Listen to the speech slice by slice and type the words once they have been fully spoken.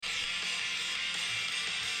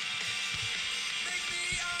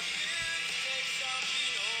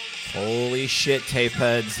Holy shit, tape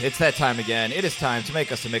heads. It's that time again. It is time to make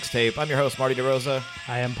us a mixtape. I'm your host, Marty DeRosa.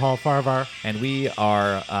 I am Paul Farvar. And we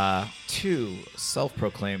are two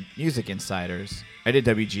self-proclaimed music insiders. I did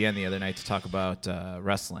WGN the other night to talk about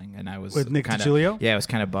wrestling, and I was with Nick DiGiulio? Yeah, I was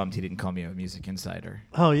kind of bummed he didn't call me a music insider.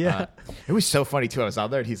 Oh, yeah. It was so funny, too. I was out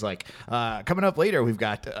there, and he's like, coming up later, we've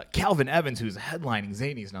got Calvin Evans, who's headlining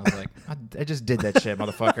Zanies. And I was like, I just did that shit,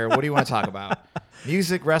 motherfucker. What do you want to talk about?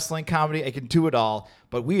 Music, wrestling, comedy, I can do it all.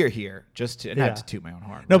 But we are here just to, not to toot my own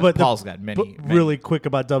horn. No, but Paul's got many. Really quick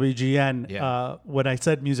about WGN, when I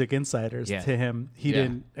said music insiders to him, he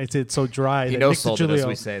didn't, it's so dry. He no-sold it, as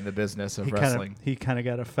we say in the business of wrestling. He kind of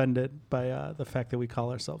got offended by the fact that we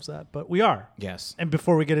call ourselves that, but we are. Yes. And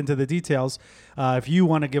before we get into the details, if you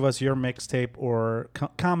want to give us your mixtape or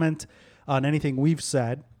comment on anything we've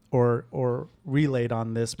said or relayed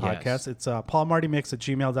on this podcast, it's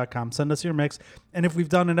paulmartymix@gmail.com. Send us your mix. And if we've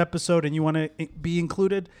done an episode and you want to be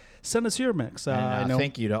included, send us your mix.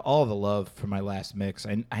 Thank you to all the love for my last mix.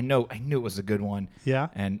 I knew it was a good one. Yeah.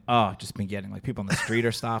 And just been getting like people on the street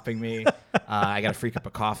are stopping me. I got a free cup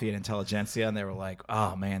of coffee at Intelligentsia, and they were like,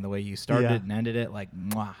 "Oh man, the way you started it and ended it, like,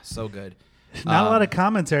 mwah, so good." Not a lot of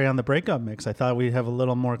commentary on the breakup mix. I thought we'd have a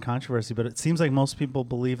little more controversy, but it seems like most people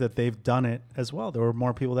believe that they've done it as well. There were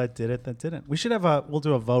more people that did it that didn't. We should we'll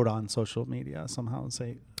do a vote on social media somehow and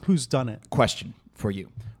say who's done it. Question for you: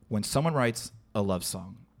 when someone writes a love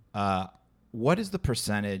song, what is the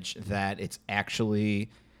percentage that it's actually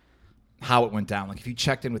how it went down? Like if you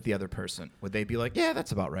checked in with the other person, would they be like, yeah,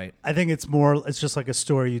 that's about right? I think it's just like a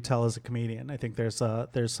story you tell as a comedian. I think there's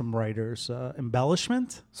some writers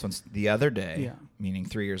embellishment. So it's the other day, meaning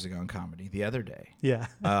 3 years ago in comedy, the other day. Yeah.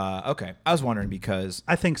 Okay. I was wondering because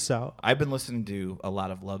I think so. I've been listening to a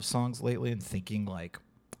lot of love songs lately and thinking like,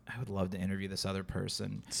 I would love to interview this other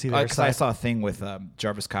person. Because I saw a thing with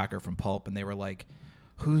Jarvis Cocker from Pulp, and they were like,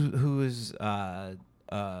 who is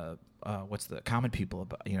what's the common people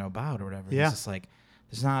about or whatever. Yeah. It's just like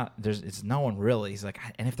it's no one really. He's like,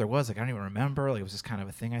 and if there was, like, I don't even remember. Like it was just kind of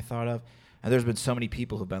a thing I thought of. And there's been so many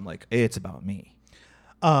people who've been like, hey, it's about me.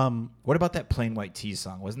 What about that Plain White T's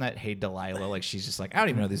song? Wasn't that Hey Delilah? Like she's just like, I don't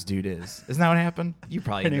even know who this dude is. Isn't that what happened? You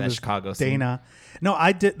probably knew that Chicago scene. Dana. No,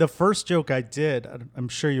 I did. The first joke I did, I'm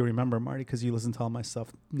sure you remember, Marty, because you listened to all my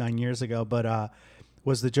stuff 9 years ago, but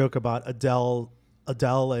was the joke about Adele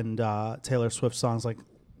and Taylor Swift songs. Like,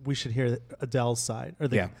 we should hear Adele's side or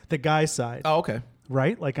the guy's side. Oh, okay.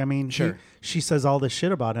 Right? Like, I mean, sure. She says all this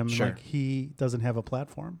shit about him. Sure. And, like, he doesn't have a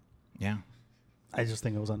platform. Yeah. I just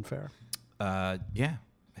think it was unfair. Yeah.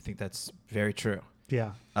 I think that's very true.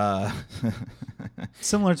 Yeah.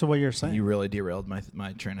 Similar to what you're saying. You really derailed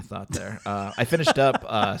my train of thought there. I finished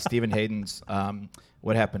up Stephen Hayden's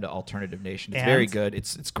What Happened to Alternative Nation. It's very good.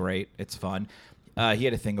 It's great. It's fun. He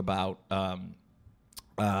had a thing about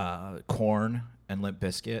Korn and Limp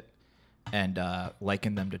Bizkit and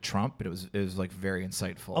likened them to Trump, but it was like very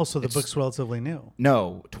insightful. Oh, so the book's relatively new.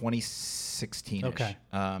 No, 2016-ish. Okay.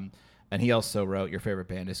 And he also wrote Your Favorite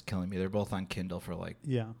Band Is Killing Me. They're both on Kindle for like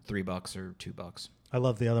 $3 or $2. I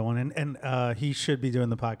love the other one. And he should be doing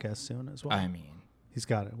the podcast soon as well. I mean, he's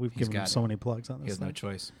got it. We've given him so many plugs on this. He has thing. no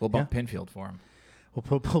choice. We'll bump Pinfield for him.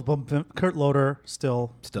 We'll put Kurt Loder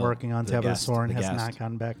still working on Tabitha Soren, has not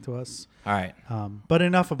gotten back to us. All right. But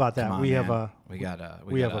enough about that. We got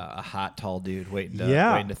a hot, tall dude waiting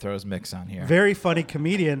to throw his mix on here. Very funny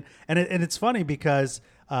comedian. And it's funny because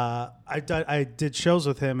I did shows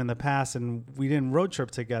with him in the past, and we didn't road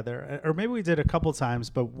trip together. Or maybe we did a couple times,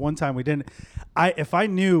 but one time we didn't. If I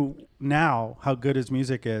knew now how good his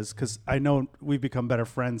music is, because I know we've become better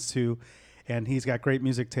friends too, and he's got great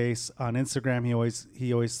music taste on Instagram.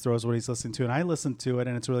 He always throws what he's listening to, and I listen to it,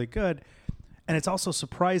 and it's really good. And it's also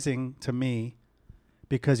surprising to me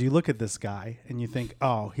because you look at this guy and you think,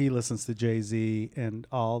 oh, he listens to Jay-Z and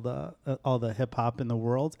all the hip hop in the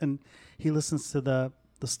world, and he listens to the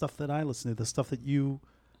stuff that I listen to, the stuff that you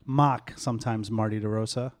mock sometimes, Marty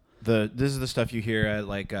DeRosa. This is the stuff you hear at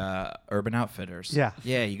like Urban Outfitters. Yeah.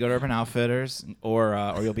 You go to Urban Outfitters,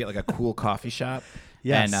 or you'll be at like a cool coffee shop.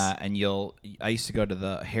 Yes. And I used to go to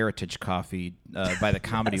the Heritage Coffee by the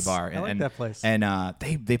Comedy Bar. And, I like that place. And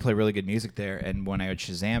they play really good music there. And when I would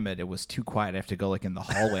Shazam it was too quiet. I have to go like in the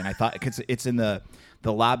hallway. And I thought, because it's in the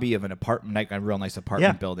lobby of an apartment, like a real nice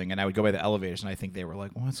apartment building. And I would go by the elevators. And I think they were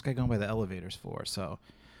like, what's this guy going by the elevators for? So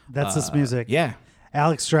that's this music. Yeah.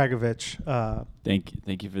 Alex Dragovich.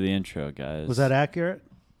 Thank you for the intro, guys. Was that accurate?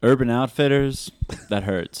 Urban Outfitters, that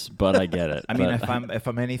hurts, but I get it. I mean, if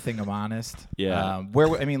I'm anything, I'm honest. Yeah.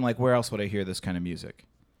 Where else would I hear this kind of music?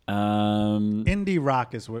 Indie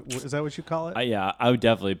rock is that what you call it? Yeah, I would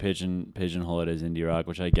definitely pigeonhole it as indie rock,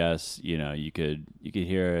 which I guess you could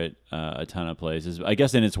hear it a ton of places. I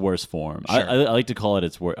guess in its worst form. Sure. I like to call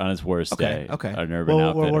it on its worst day. Okay. An Urban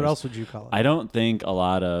Outfitters. What else would you call it? I don't think a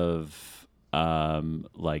lot of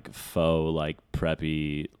like faux, like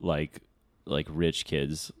preppy, like rich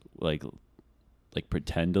kids like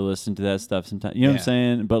pretend to listen to that stuff sometimes. You know what I'm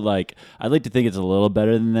saying? But like I'd like to think it's a little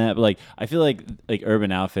better than that. But like I feel like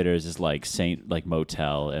Urban Outfitters is like Saint like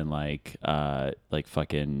Motel and like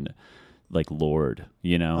fucking like Lord,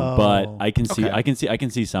 But I can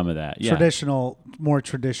see some of that. Yeah. More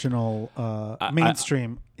traditional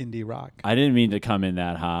mainstream indie rock. I didn't mean to come in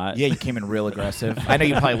that hot. Yeah, you came in real aggressive. I know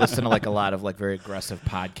you probably listen to like a lot of like very aggressive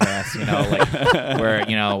podcasts, like where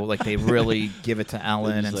like they really give it to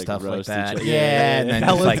Ellen and like stuff like that. Yeah, and then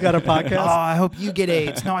Ellen's like, got a podcast. Oh, I hope you get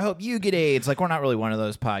AIDS. No, I hope you get AIDS. Like we're not really one of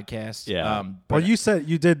those podcasts. Yeah. Well, you said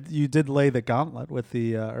you did lay the gauntlet with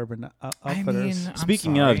the Urban Outfitters.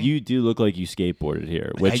 Speaking of, you do look like you skateboarded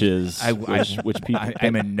here, which which people.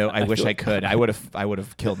 I'm in no. I wish I could. I would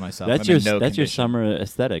have killed myself. That's your summer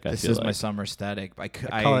aesthetic. This is my summer aesthetic. I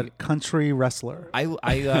call it country wrestler.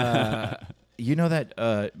 You know that?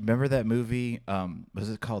 Remember that movie? Was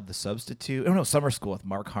it called The Substitute? Oh no, Summer School with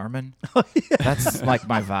Mark Harmon. Oh, yeah. That's like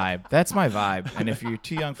my vibe. That's my vibe. And if you're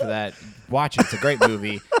too young for that, watch it. It's a great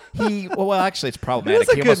movie. Actually, it's problematic.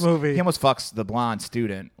 It's a good movie. He almost fucks the blonde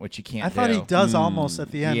student, which you can't. I thought he does almost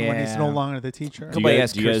at the end when he's no longer the teacher. Do you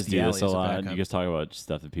guys do this a lot? You guys talk about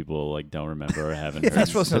stuff that people like don't remember or haven't heard.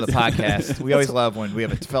 Thanks for listening to the podcast. We always love when we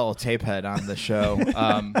have a fellow tape head on the show.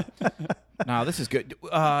 No, this is good.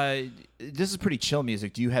 This is pretty chill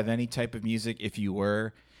music. Do you have any type of music if you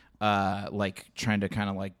were like trying to kind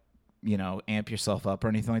of like amp yourself up or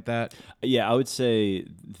anything like that? Yeah, I would say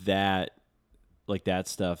that like that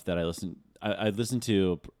stuff that I listen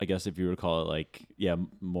to, I guess if you were to call it like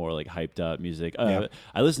more like hyped up music. I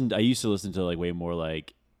used to listen to like way more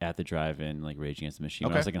like At the Drive-In, like Rage Against the Machine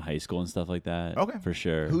when I was like in high school and stuff like that. Okay, for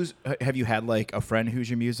sure. Have you had like a friend who's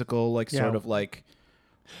your musical like sort of like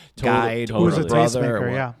guide who's a brother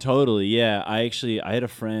tastemaker, Totally, yeah. I had a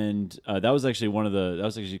friend that was actually kind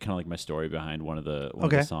of like my story behind one of the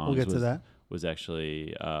songs. We'll get to that. Was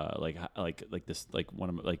actually one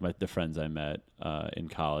of the friends I met in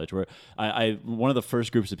college, where I one of the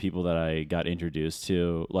first groups of people that I got introduced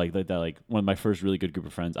to, like one of my first really good group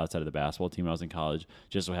of friends outside of the basketball team when I was in college,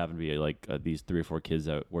 just so happened to be like these 3 or 4 kids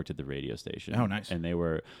that worked at the radio station. Oh, nice. And they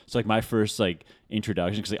were like my first like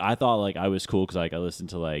introduction, because I thought like I was cool because like I listened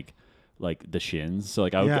to like the Shins, so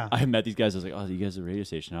like I met these guys. I was like, oh, you guys are a radio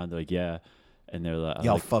station, huh? And they're like, yeah. And they're like,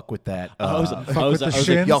 y'all fuck with that.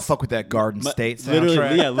 Y'all fuck with that Garden State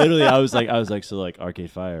soundtrack. Literally, I was like, so like Arcade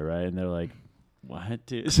Fire, right? And they're like, what,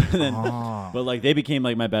 dude? So then, but like they became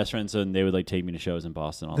like my best friends, so they would like take me to shows in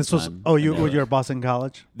Boston all the time. You were at Boston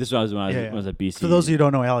College? This was when I was at BC. For those of you who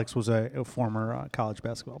don't know, Alex was a former college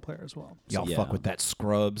basketball player as well. Y'all fuck with that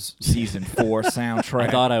Scrubs season 4 soundtrack.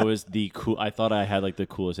 I thought I was I thought I had like the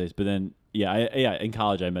coolest taste, but then in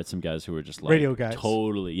college I met some guys who were just like radio guys.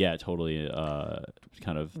 Totally,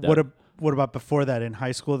 kind of. What about before that in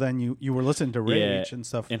high school? Then you were listening to Rage and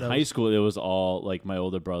stuff. In high school, it was all like my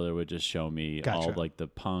older brother would just show me all like the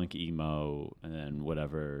punk, emo, and then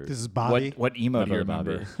whatever. This is Bobby. What emo do you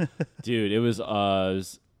remember? Dude, it was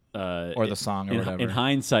or the song or whatever. In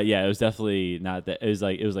hindsight, it was definitely not that. It was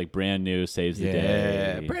like Brand New, Saves the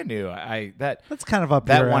Day. Yeah, Brand New. That's kind of up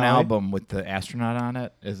that your one alley. Album with the astronaut on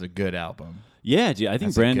it is a good album. Yeah, dude, I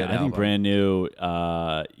think Brand New.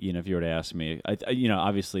 If you were to ask me,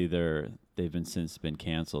 obviously they've since been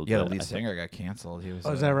canceled. Yeah, the lead singer got canceled. He was.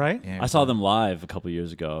 Oh, is that right? Yeah, I saw them live a couple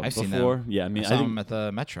years ago. I've seen them. Yeah, I saw them at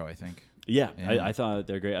the Metro, I think. Yeah. I thought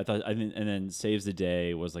they're great. And then Saves the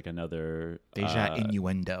Day was like another Deja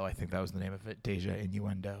Innuendo. I think that was the name of it. Deja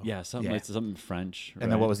Innuendo. Yeah, something French.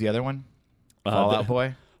 And then what was the other one? Fall Out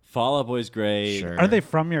Boy. Fall Out Boy's great. Sure. Are they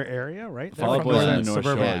from your area? Right. Fall Out Boy's on the North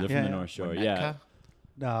Shore. Suburban. They're from the North Shore. Yeah.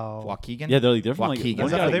 No. Waukegan? Yeah, they're from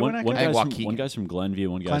Waukegan. one guy's from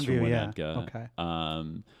Glenview, one guy's from Winnetka. Yeah. Okay.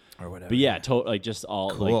 Or whatever. But yeah, like just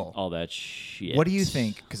all cool. like all that shit. What do you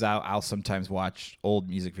think? Because I'll sometimes watch old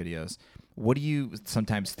music videos. What do you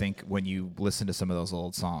sometimes think when you listen to some of those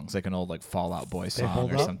old songs, like an old like Fall Out Boy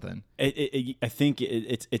song or something? I think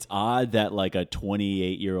it's odd that like a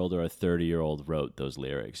 28-year-old or a 30-year-old wrote those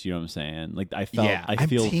lyrics. You know what I'm saying? Like I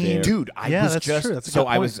feel fair. Dude, that's true. That's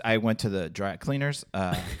I went to the dry cleaners.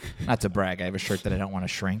 Not to brag, I have a shirt that I don't want to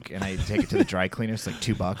shrink, and I take it to the dry cleaners. It's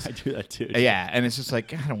like $2. I do that too. Yeah, and it's just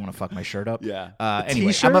like I don't want to fuck my shirt up. Yeah.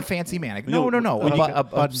 Anyway, I'm a fancy man. No.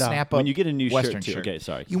 A snap up when you get a new Western shirt. shirt. Okay,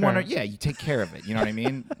 sorry. You want to? Yeah, you take take care of it. You know what I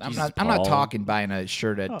mean? I'm not Paul. talking buying a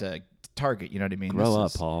shirt at Target. You know what I mean? Grow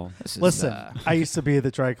up, Paul. Listen, I used to be at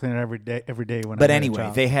the dry cleaner every day when But I had a anyway,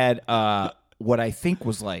 job. they had what I think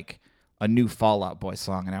was like a new Fall Out Boy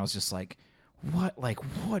song, and I was just like,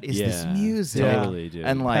 what is this music? Totally, dude.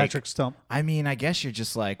 And like Patrick Stump. I mean, I guess you're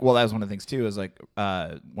just like, well, that was one of the things too. Is like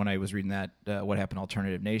when I was reading that What Happened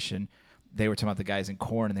Alternative Nation, they were talking about the guys in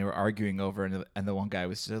Korn, and they were arguing over, and the one guy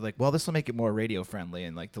was like, well, this will make it more radio friendly,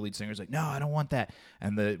 and like the lead singer's like, no, I don't want that,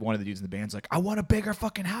 and one of the dudes in the band's like, I want a bigger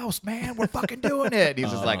fucking house, man, we're fucking doing it. And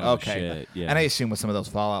he's just like, okay, shit, yeah. And I assume with some of those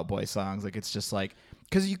Fall Out Boy songs, like it's just like,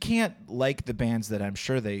 because you can't like the bands that I'm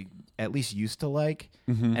sure they at least used to like,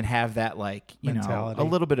 and have that like Mentality. a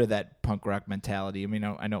little bit of that punk rock mentality. I mean,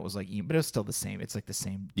 I know it was like, but it was still the same. It's like the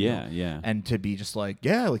same deal. Yeah. And to be just like,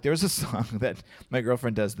 yeah, like there was a song that my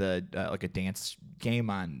girlfriend does the like a dance game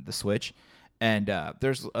on the Switch, and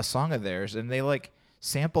there's a song of theirs, and they like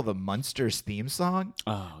sample the Munsters theme song,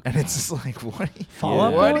 and it's just like, what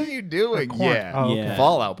are you doing? Korn? Yeah, Oh, okay.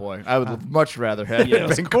 Fall Out Boy. I would much rather have Yeah, it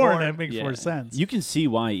it's been Korn. Korn. That makes more sense. You can see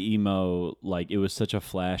why emo, like, it was such a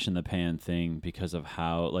flash in the pan thing because of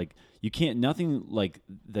how, like, you can't, nothing like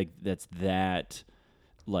that's that,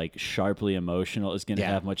 like, sharply emotional is going to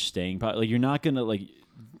have much staying power. Like, you're not going to, like,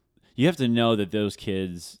 you have to know that those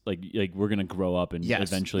kids, like we're going to grow up and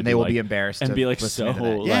eventually and they will like, be embarrassed and to be like, listen so, to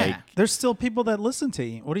that. like, Yeah. There's still people that listen to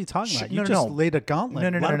you. What are you talking about? You No, just no. laid a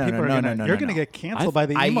gauntlet. No, a lot of no, people no, are no, gonna, no, you're no, going to no. get canceled by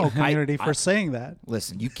the emo community for saying that.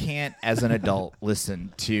 Listen, you can't, as an adult,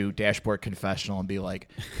 listen to Dashboard Confessional and be like,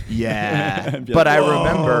 yeah. But I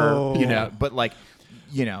remember, but like,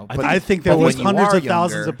 but I think there but was when you hundreds are of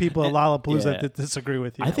thousands younger- of people at Lollapalooza Yeah. that disagree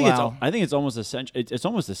with you. I think Wow. it's almost essential. It's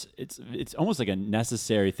almost like a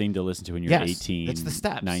necessary thing to listen to when you're Yes, 18. it's the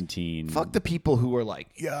steps. 19. Fuck the people who are like,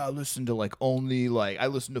 yeah, I listen to like only like I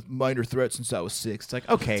listened to Minor Threat since I was 6. It's like,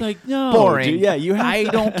 okay, It's like, no, boring. dude, yeah, you have I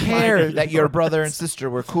to- don't care that your brother and sister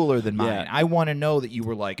were cooler than mine. Yeah. I want to know that you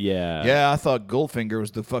were like, Yeah. I thought Goldfinger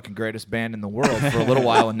was the fucking greatest band in the world for a little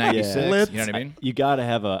while in '96. Lit. You know what I mean? You got to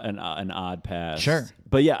have an odd pass. Sure.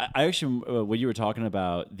 But yeah, I actually, when you were talking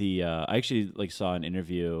about I actually like saw an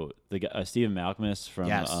interview. The guy, Stephen Malkmus from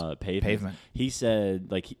Yes. Pavement. He said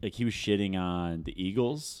he was shitting on the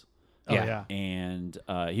Eagles. Oh, Yeah. yeah. And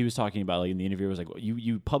he was talking about, like, in the interview, was like,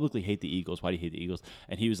 you publicly hate the Eagles. Why do you hate the Eagles?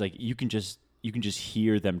 And he was like, you can just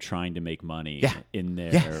hear them trying to make money in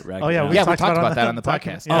their record. Oh, yeah. We talked about about that on the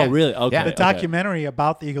document- podcast. yeah. Oh, really? Okay. Yeah. The okay. documentary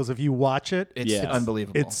about the Eagles, if you watch it, It's Yeah.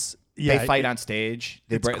 unbelievable. it's they fight on stage.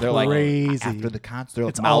 They're like crazy. after the concert. They're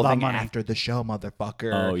It's all about mouthing money. after the show,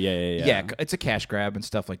 motherfucker. Oh, yeah. It's a cash grab and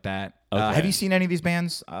stuff like that. Okay. Have you seen any of these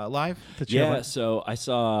bands live? Yeah, so I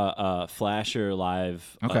saw Flasher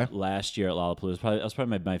live last year at Lollapalooza. That was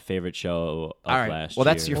probably my favorite show of All right. last Well,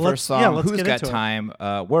 year. that's your Well, first let's- song. yeah, let's Who's get got into it. time?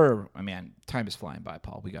 Time is flying by,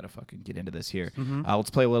 Paul. We got to fucking get into this here. Let's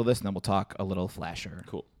play a little of this, and then we'll talk a little Flasher.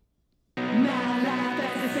 Cool.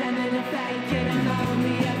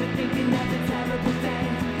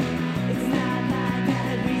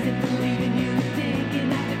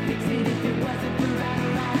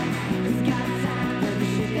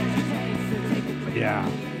 Yeah.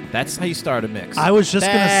 That's how you start a mix. I was just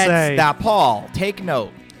gonna say- Now, Paul, take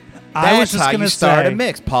note. I was That's just how gonna you start say- a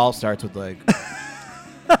mix. Paul starts with like,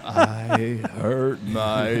 I hurt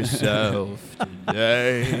myself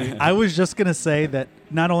today. I was just gonna say that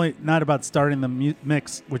not about starting the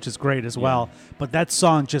mix, which is great as well, but that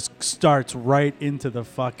song just starts right into the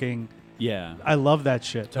fucking. Yeah. I love that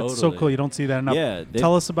shit. That's so Totally. cool. You don't see that enough. Yeah,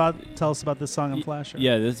 Tell us about this song on Flasher.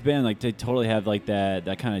 Yeah, this band, like, they totally have like that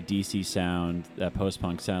kind of DC sound, that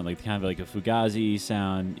post-punk sound, like kind of like a Fugazi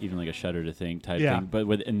sound, even like a Shudder to Think type Yeah. thing.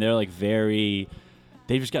 But and they're like they've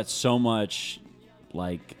just got so much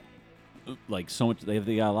so much.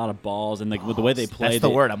 They got a lot of balls, and like with the way they play, That's the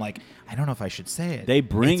word. I'm like, I don't know if I should say it. They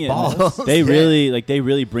bring It's it. balls. They Yeah.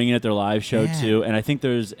 really bring it at their live show Yeah. too. And I think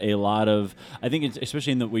there's a lot of. I think it's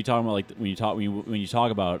especially in the we talk about like when you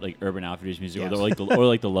talk about like Urban Outfitters music Yes. or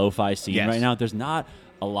like the lo-fi scene Yes. right now. There's not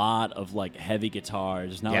a lot of like heavy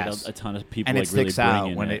guitars. There's not Yes. like a ton of people and like it really sticks out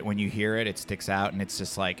bringing when it. when you hear it. It sticks out, and it's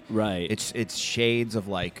just like Right. It's shades of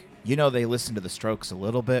like. They listen to the Strokes a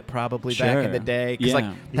little bit probably back in Sure. the day. Because Yeah. like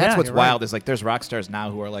that's Yeah, what's you're wild right. is like there's rock stars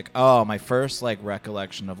now who are like, oh, my first like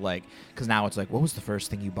recollection of like, because now it's like, what was the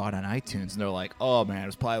first thing you bought on iTunes? And they're like, oh man, it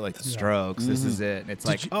was probably like the Strokes. This is it. And it's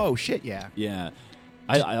like, oh shit, yeah. Yeah.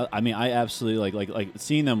 I mean, I absolutely like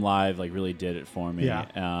seeing them live like really did it for me. Yeah.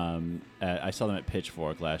 I saw them at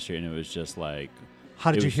Pitchfork last year, and it was just like. How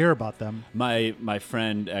did It you was- hear about them? My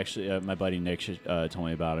friend, actually, my buddy Nick told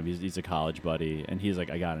me about him. He's a college buddy, and he's like,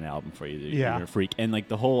 I got an album for you. You're Yeah. gonna freak. And like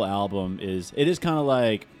the whole album is kind of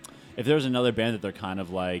like, if there's another band that they're kind of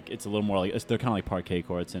like, it's a little more like they're kind of like parquet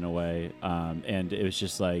courts in a way, and it was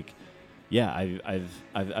just like, yeah,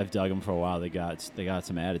 I've dug them for a while. They got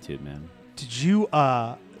some attitude, man. Did you?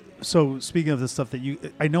 So speaking of the stuff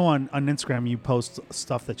that I know on Instagram you post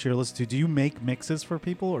stuff that you're listening to. Do you make mixes for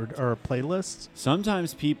people or playlists?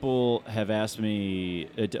 Sometimes people have asked me.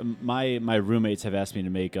 My roommates have asked me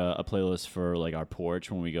to make a playlist for like our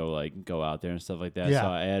porch when we go out there and stuff like that. Yeah. So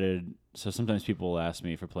I added. So sometimes people will ask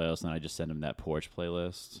me for playlists, and I just send them that porch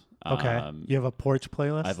playlist. Okay. You have a porch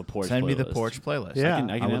playlist? I have a porch Send playlist. me the porch playlist. Yeah.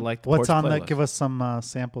 I would like the what's porch on playlist. that? Give us some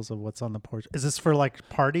samples of what's on the porch. Is this for like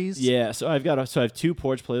parties? Yeah, so I have two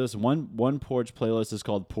porch playlists. One porch playlist is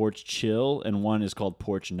called Porch Chill, and one is called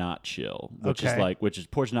Porch Not Chill, which is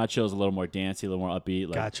Porch Not Chill is a little more dancey, a little more upbeat.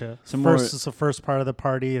 Like Gotcha. Some First is the first part of the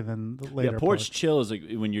party, and then the later. Yeah, Porch Chill is like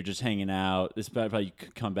when you're just hanging out. It's probably you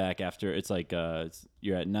could come back after. It's like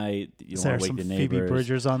you're at night. You don't want to wake the neighbors. Phoebe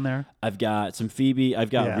Bridgers on there? I've got some Phoebe. I've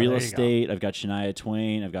got Real there you Estate. I've got Shania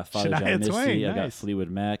Twain. I've got Father John Misty. I've got Fleetwood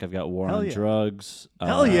Mac. I've got War on Drugs.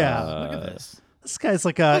 Hell yeah! Look at this. This guy's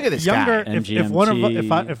like a younger. guy. If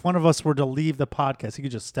one of us were to leave the podcast, he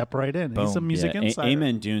could just step right in. Boom. He's a music insider.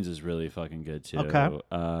 Amen Dunes is really fucking good too. Okay.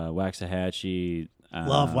 Waxahachie.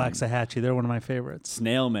 Love Waxahachie. They're one of my favorites.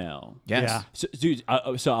 Snail Mail. Yes. Yeah. So, dude,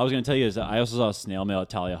 so I was going to tell you is that I also saw Snail Mail at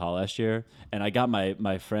Talia Hall last year, and I got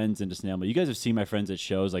my friends into Snail Mail. You guys have seen my friends at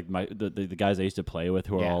shows, like the guys I used to play with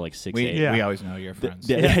who are all like 6'8". We always know your friends.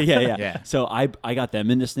 Yeah. So I got them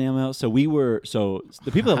into Snail Mail. So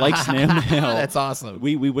the people that like Snail Mail. That's awesome.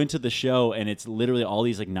 We went to the show, and it's literally all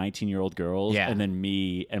these like 19-year-old girls, and then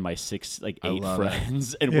me and my 8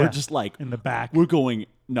 friends, and we're just like in the back. We're going.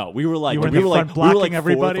 No, we were like we were like blocking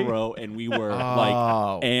everybody. Fourth row, and we were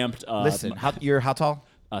like amped up. Listen, you're how tall?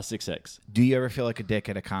 6'6". Do you ever feel like a dick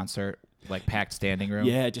at a concert, like packed standing room?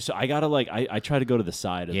 Yeah, just so I gotta I try to go to the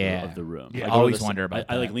side of the room. Yeah, I always wonder about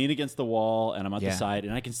that. I like lean against the wall, and I'm at the side,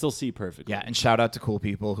 and I can still see perfectly. Yeah, and shout out to cool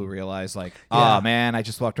people who realize like, oh man, I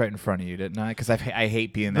just walked right in front of you, didn't I? Because I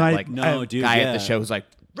hate being that guy at the show who's like,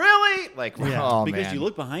 really? Like, oh because man. you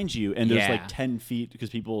look behind you and there's like 10 feet because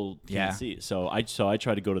people can't see. So I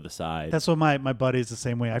try to go to the side. That's what my buddy is the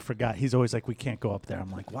same way. I forgot. He's always like, we can't go up there.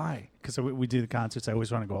 I'm like, why? Because we do the concerts. I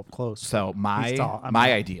always want to go up close. So my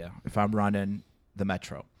idea, if I'm running the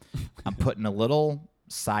Metro, I'm putting a little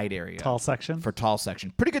side area. Tall section? For tall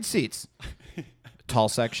section. Pretty good seats. Tall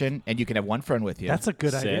section, and you can have one friend with you. That's a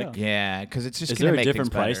good idea. Yeah, because it's just is going to there make a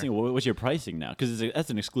different things pricing? What's your pricing now? Because that's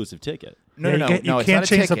an exclusive ticket. No, you it's can't not a change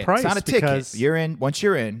ticket. the price. It's not a ticket. You're in. Once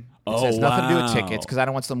you're in, it has nothing to do with tickets. Because I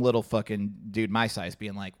don't want some little fucking dude my size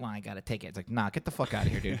being like, "Well, I got a ticket." It's like, nah, get the fuck out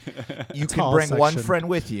of here, dude. You can bring one friend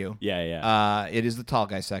with you. Yeah. It is the tall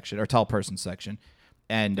guy section or tall person section,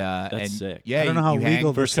 and that's sick. Yeah, I don't know how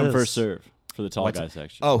legal first come first serve for the tall guy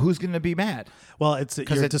section. Oh, who's going to be mad? Well,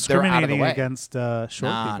 you're discriminating against short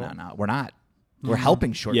people. No, we're not. We're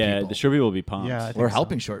helping short people. Yeah, the short people will be pumped. Yeah, we're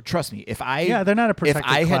helping short. Trust me. They're not a protected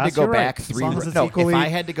class. If I had to go You're back right. three rows, if I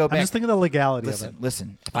had to go back, I'm just thinking of the legality of it.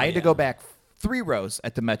 Listen. If I had to go back 3 rows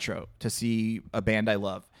at the Metro to see a band I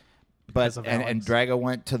love, but and Drago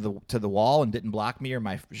went to the wall and didn't block me or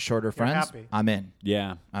my shorter friends, happy. I'm in.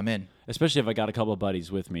 Yeah, I'm in. Especially if I got a couple of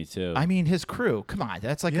buddies with me too. I mean, his crew. Come on,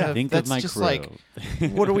 that's like think that's of my just crew. like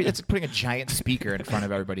what are we? It's putting a giant speaker in front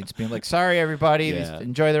of everybody. It's being like, sorry, everybody,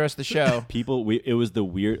 enjoy the rest of the show. It was the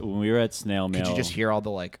weird when we were at Snail Mail. Could you just hear all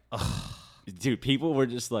the like? Ugh. Dude, people were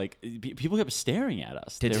just like, people kept staring at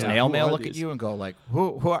us. Did Snail Mail look at you and go like,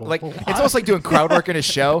 who are, like, it's almost like doing crowd work in a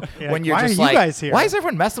show when you're just like, guys here? Why is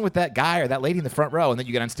everyone messing with that guy or that lady in the front row? And then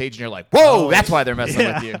you get on stage and you're like, whoa, that's why they're messing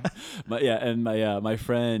with you. My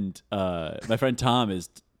friend Tom he's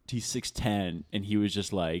 6'10", and he was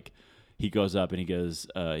just like, he goes up and he goes,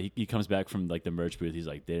 he comes back from like the merch booth. He's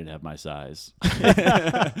like, they didn't have my size.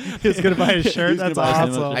 He was gonna buy a shirt. That's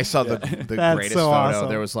awesome. I saw the greatest photo. Awesome.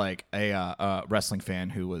 There was like a wrestling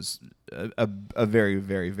fan who was a very,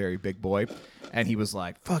 very, very big boy, and he was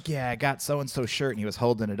like, "Fuck yeah, I got so and so shirt," and he was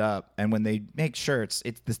holding it up. And when they make shirts,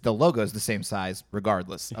 the logo is the same size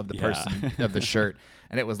regardless of the person of the shirt.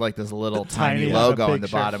 And it was like this little tiny logo in the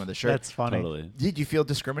bottom of the shirt. That's funny. Totally. Did you feel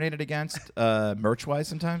discriminated against merch wise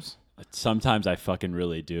sometimes? Sometimes I fucking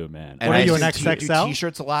really do, man. And are you an XXL?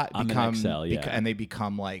 T-shirts a lot. I'm an XL, yeah. And they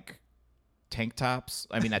become like tank tops.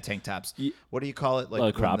 I mean, not tank tops. What do you call it?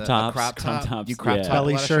 Like crop tops. Crop top. You crop top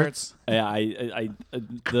belly shirts. Yeah,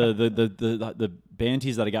 the band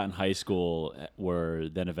tees that I got in high school were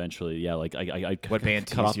then eventually I what band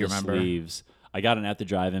tees cut off do you the remember? sleeves. I got an At the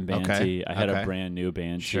Drive-In band tee. I had a brand new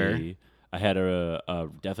band tee. I had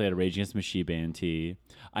definitely had a Rage Against the Machine band tee.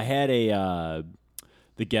 I had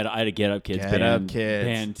I had a Get Up Kids Get Up Kids.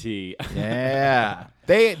 band tee. Yeah.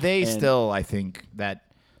 They still, I think, that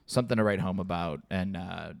something to write home about. And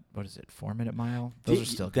what is it, 4 Minute Mile? Those are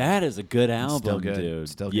still good. That is a good album, still good. dude.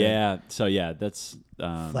 Still good. Yeah. So yeah, that's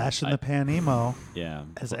Flash in the Pan emo. Yeah.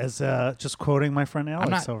 As just quoting my friend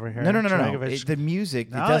Alex over here. No. Dragovich. The music,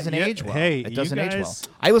 it No, doesn't yeah, age well. hey, it you doesn't age well. guys-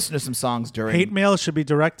 I listen to some songs during. Hate mail should be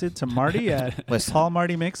directed to Marty at Listen.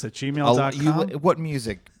 paulmartymix@gmail.com. What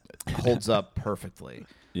music holds up perfectly?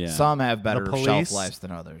 Yeah. Some have better Police. shelf lives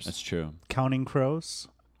than others. That's true. Counting Crows.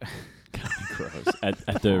 Gross.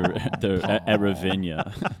 at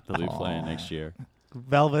Ravinia, they'll be playing next year.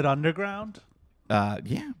 Velvet Underground.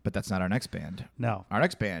 Yeah, but that's not our next band. No. Our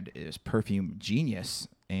next band is Perfume Genius,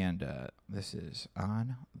 and this is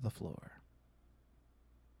On the Floor.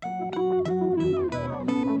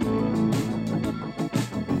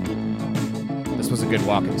 This was a good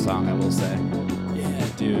walking song, I will say. Yeah,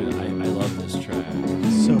 dude, I love this track.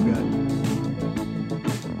 So good.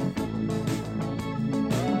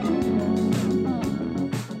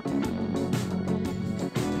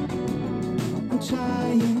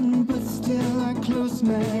 Trying, but still I close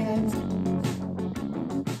my eyes.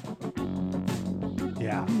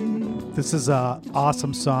 Yeah. This is a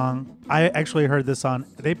awesome song. I actually heard this on,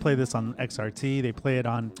 they play this on XRT. They play it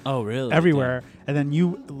on Oh, really? everywhere. And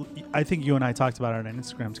then I think you and I talked about it on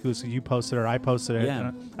Instagram too. So you posted it or I posted it. Yeah.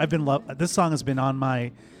 And I've been this song has been on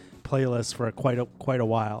my playlist for quite a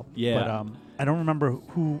while. Yeah. But I don't remember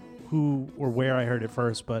who or where I heard it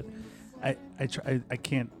first, but I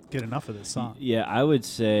can't get enough of this song. Yeah, I would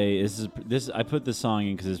say this. I put this song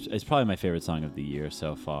in because it's probably my favorite song of the year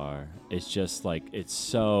so far. It's just like it's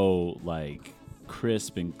so like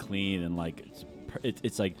crisp and clean and like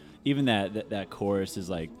it's like even that chorus is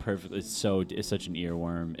like perfect. It's such an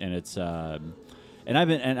earworm and it's and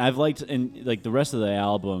I've liked and like the rest of the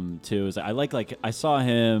album too is I I saw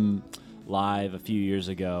him live a few years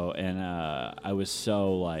ago and I was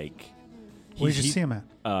so like. Where'd you see him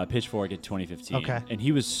at? Pitchfork in 2015. Okay. And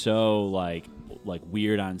he was so like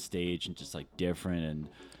weird on stage and just like different and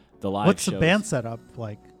the live What's the shows- band setup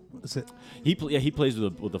like? Is it He plays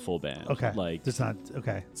with the full band. okay? Like it's not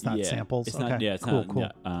okay. It's not yeah, samples. It's okay. not. Yeah, it's cool. not. Cool.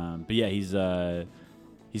 Yeah, but yeah,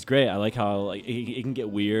 he's great. I like how like it can get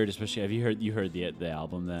weird. Especially have you heard the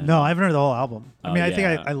album then? No, I haven't heard the whole album. I Oh, mean, I think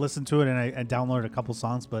yeah. I listened to it and I downloaded a couple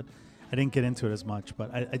songs, but I didn't get into it as much.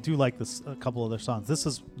 But I do like a couple other songs. This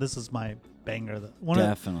is my banger.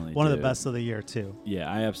 Definitely, one of the dude. best of the year too.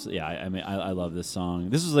 Yeah, I absolutely. Yeah, I mean, I love this song.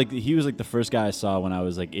 This was like he was like the first guy I saw when I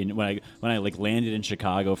was like when I like landed in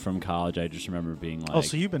Chicago from college. I just remember being like, Oh,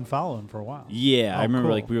 so you've been following for a while? yeah, I Oh, remember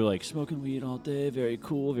cool. like we were like smoking weed all day, very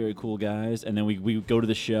cool guys. And then we go to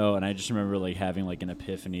the show, and I just remember like having like an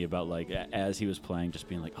epiphany about like as he was playing, just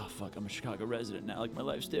being like, oh fuck, I'm a Chicago resident now. Like my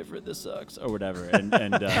life's different. This sucks or whatever. And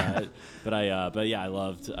but yeah,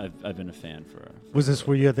 I've been a fan for.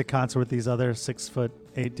 Were you at the concert with these other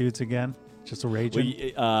 6'8" dudes again? Just a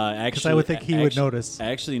raging? Actually, I would think he would notice.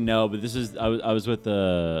 Actually, no, but this is I was with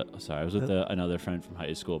another friend from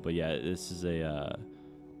high school. But yeah, this is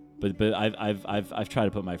but I've tried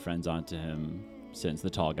to put my friends onto him since the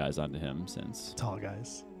tall guys onto him since. Tall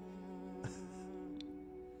guys.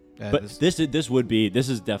 But this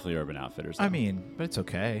is definitely Urban Outfitters. I mean, but it's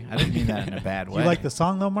okay. I didn't mean that in a bad way. You like the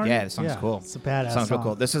song though, Mark? Yeah, the song's cool. It's a badass song's real song.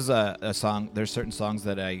 cool. This is a song. There's certain songs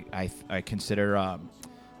that I consider.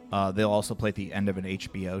 They'll also play at the end of an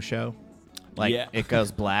HBO show. Like Yeah. it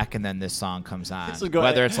goes black and then this song comes on. So go-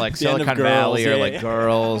 Whether it's like the end of Silicon Valley Girls, or yeah, like yeah.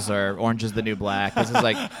 Girls or Orange is the New Black. This is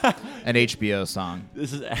like an HBO song.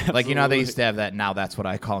 This is Like, you know, they used to have that. Now that's what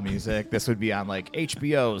I call music. This would be on like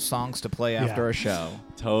HBO songs to play after a show.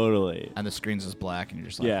 totally. And the screen's just black and you're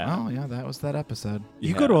just like, Yeah. oh yeah, that was that episode.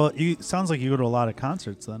 You Yeah. go to sounds like you go to a lot of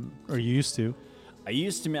concerts then, or you used to. I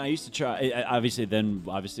used to try. Obviously,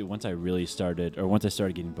 once I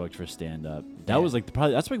started getting booked for stand up, that was like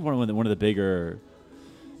that's like one of the bigger.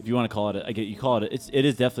 If you want to call it, it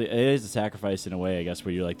is definitely a sacrifice in a way, I guess,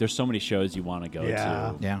 where you're like, there's so many shows you want to go Yeah.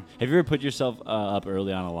 to. Yeah. Have you ever put yourself up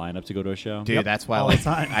early on a lineup to go to a show? Dude, that's why all the like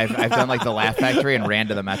time. I've done like the Laugh Factory and ran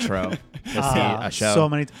to the Metro to see a show. So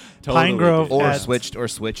many. Totally, Pine Grove dude. or had-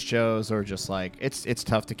 switched shows, or just like it's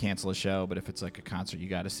tough to cancel a show, but if it's like a concert you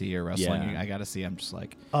got to see or wrestling Yeah. I got to see, I'm just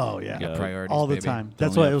like, Oh yeah, I got Yeah. priorities all the baby. time.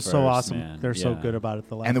 That's Only why up it was so first, awesome. man. They're so Yeah. good about it.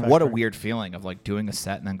 The Laugh And then what a Factory. weird feeling of like doing a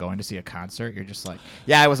set and then going to see a concert. You're just like,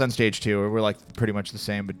 yeah, I was on stage too. We're like pretty much the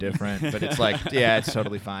same but different. But it's like, yeah, it's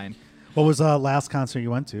totally fine. What was the last concert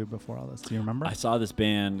you went to before all this? Do you remember? I saw this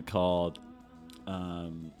band called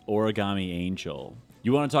Origami Angel.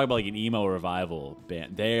 You want to talk about like an emo revival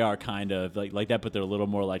band? They are kind of like that, but they're a little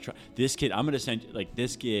more like this kid. I'm gonna send like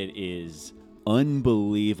this kid is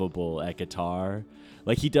unbelievable at guitar.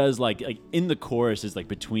 Like he does like in the chorus is like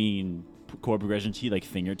between chord progressions, he like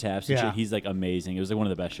finger taps and shit. He's like amazing. It was like one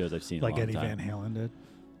of the best shows I've seen like in a Eddie long time. Van Halen did.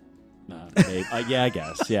 Yeah, I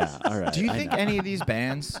guess. Yeah. All right. Do you think any of these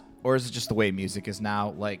bands, or is it just the way music is now?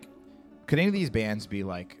 Like, could any of these bands be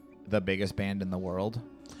like the biggest band in the world?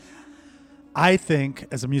 I think,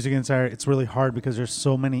 as a music insider, it's really hard because there's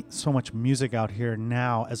so much music out here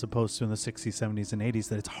now, as opposed to in the 60s, 70s, and 80s,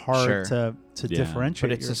 that it's hard to differentiate.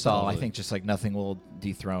 But it's just all. I Totally. think just like nothing will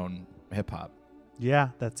dethrone hip hop. Yeah,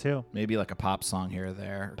 that too. Maybe like a pop song here or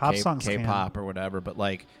there, Pop songs can. K-pop or whatever. But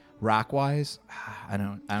like rock wise, I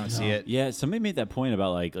don't see it. Yeah, somebody made that point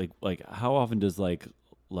about like how often does like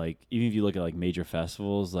even if you look at like major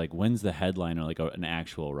festivals, like when's the headliner like an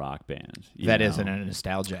actual rock band? That isn't a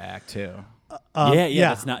nostalgia act too. Yeah,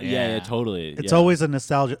 that's not. Yeah, Yeah. totally. It's yeah. always a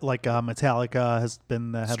nostalgia. Like Metallica has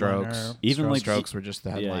been the headliner. Strokes, Even like Strokes were just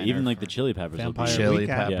the headliner. Yeah, even like the Chili Peppers. will Vampire be- Chili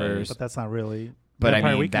Weekend, Peppers. but that's not really. But Vampire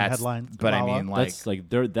I mean Weekend that's. headline. But I Lala. mean like.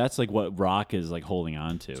 that's like what rock is like holding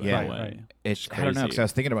on to. In Yeah. a way. Right. It's I don't know because I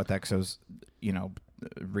was thinking about that because I was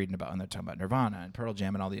reading about and they're talking about Nirvana and Pearl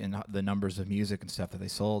Jam and all the numbers of music and stuff that they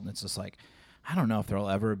sold, and it's just like I don't know if there'll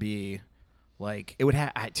ever be like it would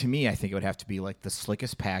have to me. I think it would have to be like the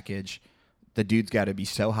slickest package. The dude's got to be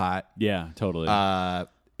so hot. Yeah, totally.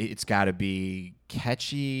 It's got to be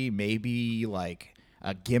catchy, maybe like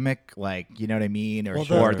a gimmick, like you know what I mean, or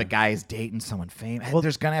Well, the guy's dating someone famous. Well,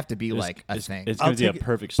 there's gonna have to be like a thing. It's I'll going to be a take it-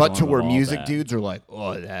 perfect. But to storm where of all music that. dudes are like,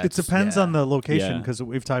 oh, that's It depends on the location Yeah. because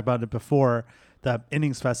we've talked about it before. The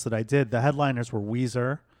Innings Fest that I did, the headliners were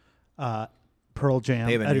Weezer, Pearl Jam,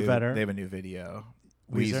 They have a Eddie new, Vedder. they have a new video,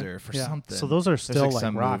 Weezer for Yeah. something. So those are There's still like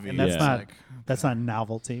some rock, movie and that's it's not like- that's not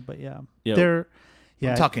novelty, but yeah, Yeah. they're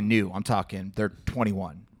I'm talking new. I'm talking. They're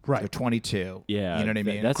 21. Right. They're 22. Yeah, You know what I that-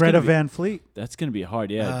 mean? that's Greta gonna be- Van Fleet. That's going to be hard.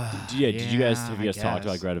 Yeah. Did you guys yeah, have you guys I talked guess.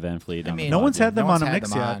 about Greta Van Fleet? I on the mean- No pod one's yet? had them No on one's a had mix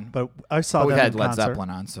them yet, on. but I saw But we've them had in Led concert. Zeppelin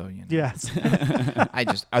on, so you know. Yes, I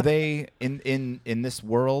just are they in this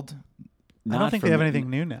world? I don't Not think for they have me. anything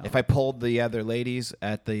new now. If I polled the other ladies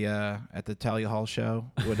at the Talia Hall show,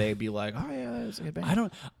 would they be like, "Oh yeah, that's a good band"?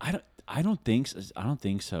 I don't think so. I don't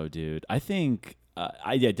think so, dude. I think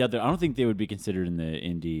I don't think they would be considered in the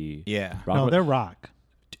indie. Yeah. rock. no, But they're rock.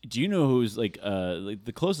 do you know who's like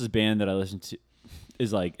the closest band that I listen to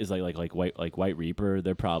is like White Reaper?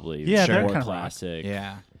 They're probably Yeah, they're more kinda rock. classic.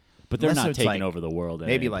 Yeah. but they're Unless not it's taking like- over the world. At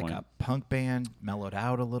Maybe any like point. a punk band mellowed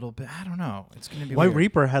out a little bit. I don't know. It's gonna be White weird.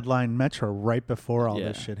 Reaper headlined Metro right before all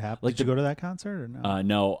this Yeah. shit happened. Like Did you go to that concert or no?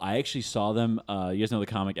 No, I actually saw them. You guys know the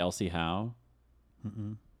comic Elsie Howe?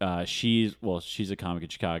 She's a comic in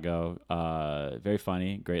Chicago. Very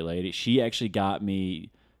funny, great lady. She actually got me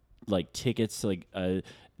like tickets to like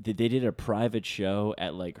they did a private show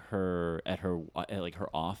at her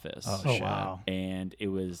office. Oh, shit. wow. And it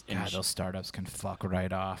was and God, she- those startups can fuck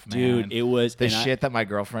right off, man. dude, it was the and I- shit that my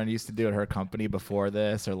girlfriend used to do at her company before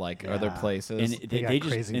this, or like other Yeah. places. and They got they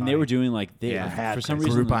just crazy and they were money. doing like they yeah, for some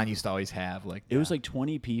reason Groupon used to always have like it was like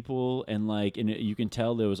 20 people, and like, and you can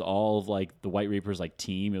tell there was all of like the White Reapers like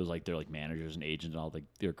team. It was like they're like managers and agents and all like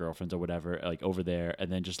their girlfriends or whatever, like over there,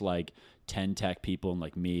 and then just like 10 tech people and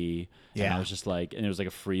like me. And Yeah. I was just like, and it was like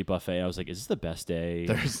a free buffet. I was like, is this the best day?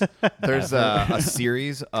 there's a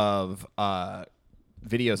series of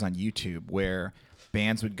videos on YouTube where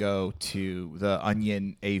bands would go to the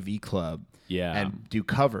Onion AV Club Yeah. and do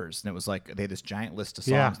covers. And it was like they had this giant list of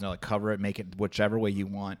songs Yeah. and they're like, cover it, make it whichever way you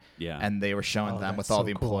want. Yeah. And they were showing Oh, them with that's all so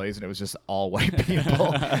the cool. employees and it was just all white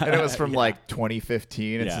people. And it was from like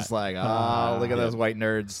 2015. It's Yeah. just like, oh, look at those white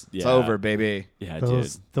nerds. It's Yeah. over, baby. yeah,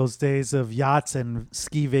 Those days of yachts and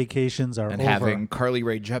ski vacations are And over. having Carly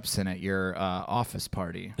Rae Jepsen at your office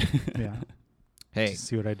party. Yeah. Hey,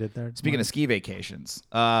 See what I did there? speaking of ski vacations,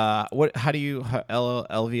 what? How do you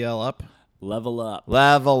LVL up? level up.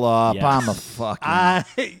 Level up. Yes. I'm a fucking I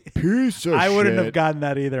piece of I wouldn't shit. have gotten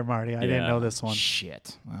that either, Marty. I didn't Yeah. know this one.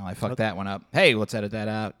 Shit. Well, I fucked that one up. Hey, let's edit that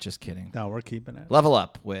out. Just kidding. No, we're keeping it. Level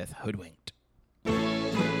up with Hoodwinked.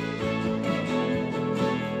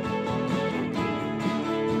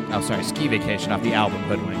 Oh, sorry. Ski Vacation off the album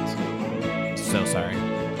Hoodwinked. So sorry.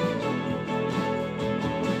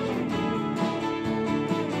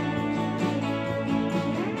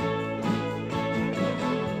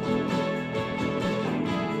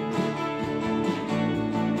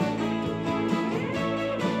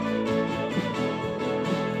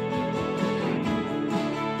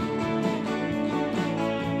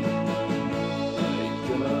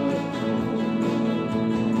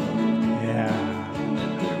 Yeah.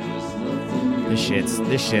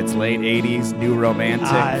 This shit's late 80s, new romantic.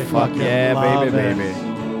 I Fuck fucking yeah, love baby, it. baby.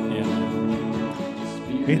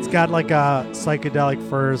 Yeah. It's got like a psychedelic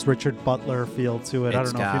furs, Richard Butler feel to it. I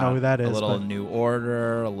don't know if you know who that is. A little but New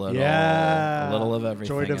Order, a little of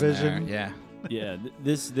everything. Joy in Division. there. Yeah,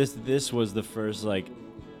 this was the first, like,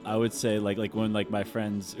 I would say, like when like my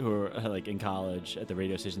friends who were like in college at the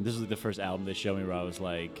radio station, this was the first album they showed me where I was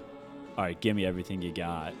like, all right, give me everything you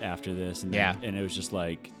got after this. And Yeah. and it was just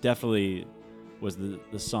like, definitely was the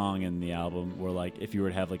song and the album where, like, if you were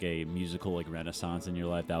to have like a musical like renaissance in your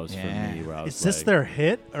life, that was for me, where I was Is this like, their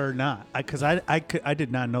hit or not? Because I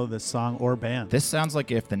did not know this song or band. This sounds like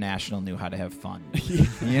if the National knew how to have fun. You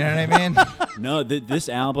know what I mean? No, this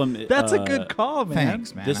album. That's a good call, man.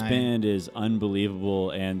 Thanks, man. This band is unbelievable,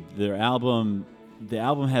 and their album, the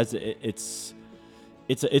album has it's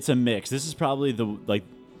a mix. This is probably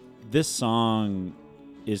this song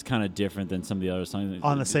is kind of different than some of the other songs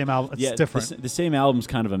On the same album, it's different. The same album's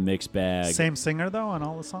kind of a mixed bag. Same singer though on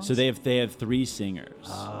all the songs. So they have 3 singers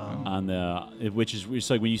on the, which is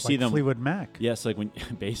like when you see like them. Fleetwood Mac. Yes, like when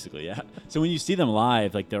basically, yeah. So when you see them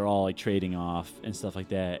live, like they're all like trading off and stuff like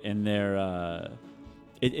that, and they're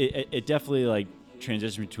it definitely like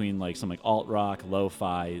transitions between like some like alt rock,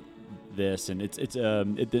 lo-fi, this, and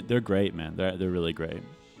they're great, man. They're really great.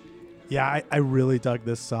 Yeah, I really dug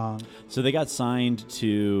this song. So they got signed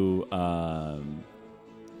to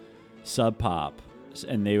Sub Pop,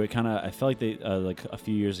 and they were kind of, I felt like they like a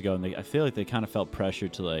few years ago, and I feel like they kind of felt pressure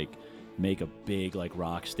to like make a big like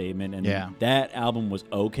rock statement, and that album was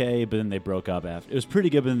okay, but then they broke up after. It was pretty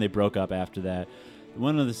good, but then they broke up after that.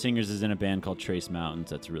 One of the singers is in a band called Trace Mountains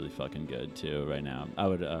that's really fucking good too right now. I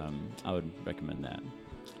would recommend that.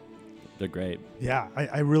 They're great. Yeah,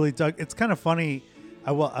 I really dug. It's kind of funny.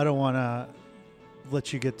 I don't want to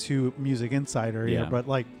let you get too music insider here, but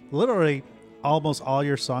like literally almost all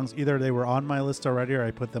your songs, either they were on my list already or I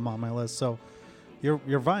put them on my list. So you're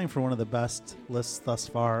vying for one of the best lists thus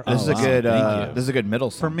far. This is a good middle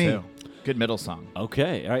song for me. Too. Good middle song.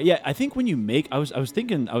 Okay, all right. Yeah, I think when you make, I was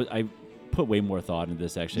thinking, I put way more thought into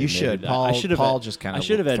this actually. You should. Paul just kind of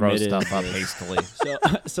throw stuff up hastily.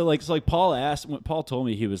 So like Paul asked, when Paul told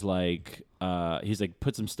me, he was like,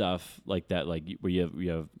 put some stuff like that, like where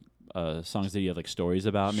you have songs that you have like stories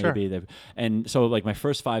about, maybe. And so like my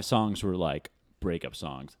first 5 songs were like breakup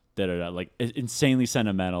songs that are like insanely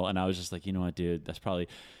sentimental, and I was just like, you know what, dude, that's probably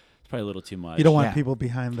a little too much. You don't want people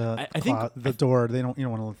behind the door. You don't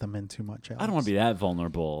want to let them in too much. Alex. I don't want to be that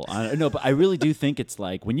vulnerable. No, but I really do think it's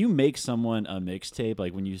like when you make someone a mixtape,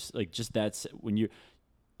 like when you like just that's when you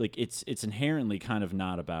like it's inherently kind of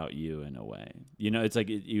not about you in a way. You know, it's like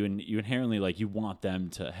you inherently like you want them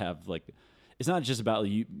to have like it's not just about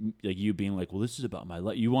you being like, well, this is about my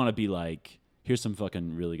life. You want to be like, here's some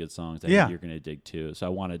fucking really good songs that you're gonna dig too. So I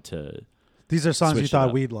wanted to. These are songs you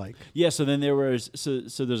thought we'd like. Yeah, so then there was so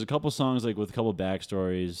there's a couple songs like with a couple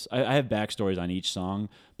backstories. I have backstories on each song,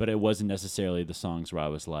 but it wasn't necessarily the songs where I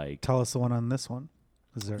was like, tell us the one on this one.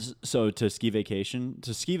 Is there? So to Ski Vacation,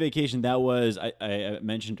 that was I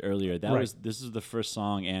mentioned earlier. This is the first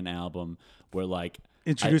song and album where like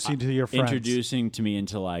introducing to your friends, introducing to me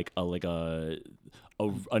into like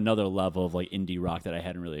another level of like indie rock that I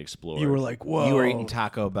hadn't really explored. You were like, whoa. You were eating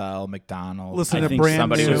Taco Bell, McDonald's. Listen to brand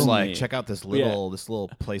somebody new. was like, check out this little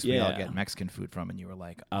place we all Yeah. get Mexican food from, and you were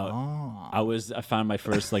like, I found my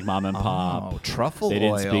first like mom and pop. Truffle They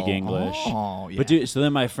oil. didn't speak English. Oh, yeah. But dude, so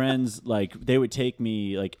then my friends like they would take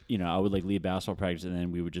me like, you know, I would like leave basketball practice and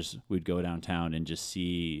then we'd go downtown and just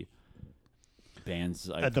see bands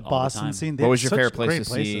like at the all Boston the time. scene. What was your Such favorite place great to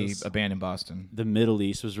places. see a band in Boston? The Middle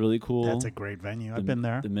East was really cool. That's a great venue. I've been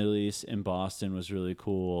there. The Middle East in Boston was really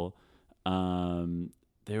cool.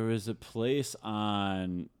 There was a place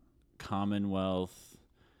on Commonwealth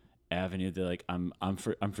Avenue that like I'm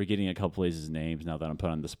forgetting a couple places' names now that I'm put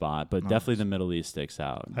on the spot, but definitely the Middle East sticks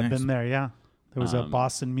out. I've been there. Yeah, there was a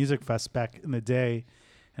Boston Music Fest back in the day,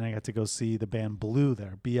 and I got to go see the band Blue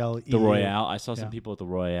there. BLE. The Royale. I saw some people at the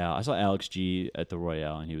Royale. I saw Alex G at the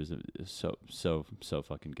Royale, and he was so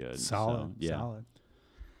fucking good. Solid. So, yeah. Solid.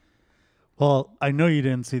 Well, I know you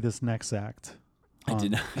didn't see this next act. I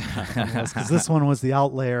did not. Because this one was the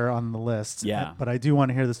outlier on the list. Yeah. But I do want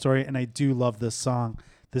to hear the story, and I do love this song.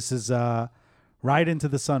 This is Ride Into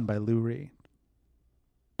the Sun by Lou Reed.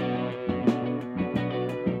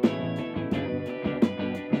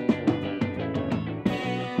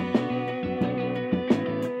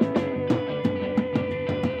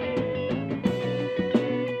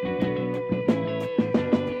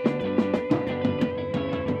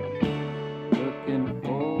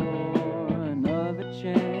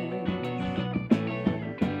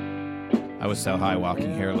 I was so high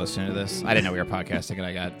walking here listening to this. I didn't know we were podcasting, and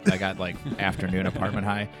I got like afternoon apartment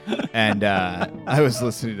high, and I was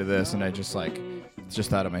listening to this, and I just like just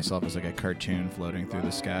thought of myself as like a cartoon floating through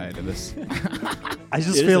the sky to this. I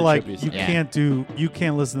just It is feel a like trippy you song.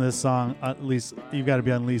 can't listen to this song. At least you got to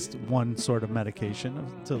be on at least one sort of medication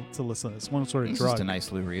to listen to this, one sort of It's drug. just a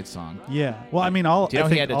nice Lou Reed song. Yeah. Well, I mean, Do you know I he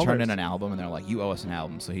think had to all turn in theirs- an album, and they're like, "You owe us an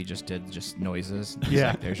album," so he just did just noises. He's Yeah,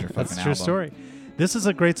 like, there's your fucking that's a album. true story. This is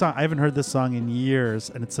a great song. I haven't heard this song in years,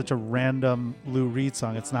 and it's such a random Lou Reed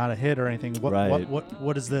song. It's not a hit or anything. Right.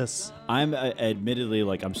 What is this? I'm admittedly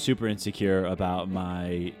like I'm super insecure about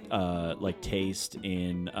my like taste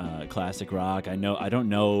in classic rock. I don't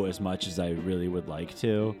know as much as I really would like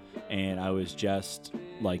to, and I was just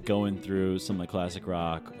like going through some like classic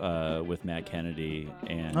rock with Matt Kennedy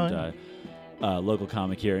and. Oh, yeah. Local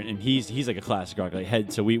comic here, and he's like a classic rock like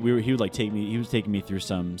head. So he would like take me. He was taking me through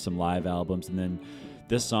some live albums, and then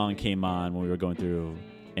this song came on when we were going through,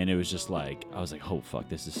 and it was just like I was like, oh fuck,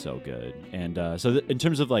 this is so good. And so in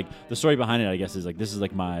terms of like the story behind it, I guess is like this is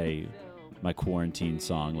like my quarantine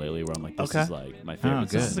song lately, where I'm like, this Okay. is like my favorite. good.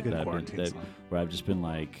 song This is a good that I've been- quarantine that- song. Where I've just been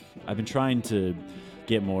like, I've been trying to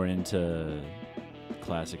get more into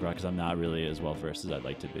classic rock because I'm not really as well versed as I'd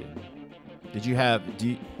like to be.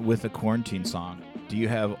 With a quarantine song, do you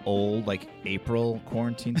have old like April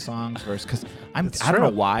quarantine songs versus? Because It's I don't know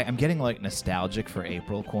true. why I'm getting like nostalgic for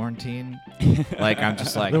April quarantine. Like I'm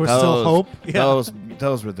just like There was those, still hope? Yeah.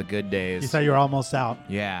 Those were the good days. You thought you were almost out.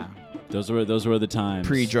 Yeah, Those were the times.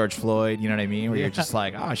 pre George Floyd. You know what I mean? Where Yeah. you're just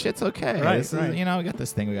like, oh shit's okay. Right, This is, right. we got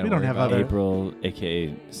this thing we got to We don't worry have about. other- April,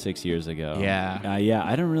 aka 6 years ago. Yeah. Yeah.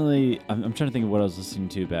 I don't really. I'm trying to think of what I was listening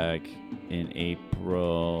to back in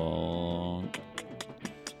April.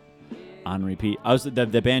 On repeat. I was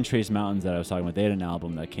the band Trace Mountains that I was talking about. They had an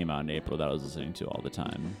album that came out in April that I was listening to all the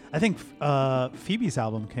time. I think Phoebe's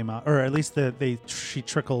album came out, or at least she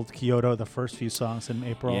trickled Kyoto the first few songs in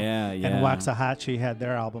April. Yeah, yeah. And Waxahachie had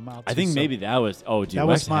their album out. I too, think so maybe that was. Oh, dude, That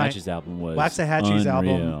was my- Waxahachie's album was. Waxahachie's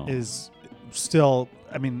unreal. album is still.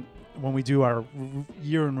 I mean, when we do our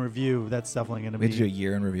year in review, that's definitely going to We be. had to do a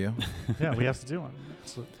year in review. Yeah, we have to do one.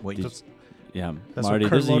 So What that's- Yeah, That's Marty, what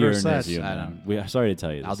Kurt this is a Loder year in said. review, I man. I'm sorry to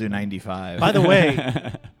tell you this. I'll do 95. By the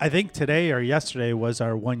way, I think today or yesterday was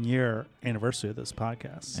our 1 year anniversary of this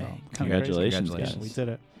podcast. So Hey, kinda congratulations, crazy. guys. We did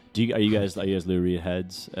it. Are you guys Lou Reed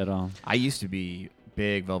heads at all? I used to be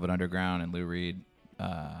big Velvet Underground and Lou Reed,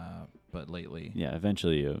 but lately Yeah,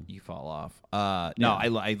 eventually you. you fall off. Yeah. No,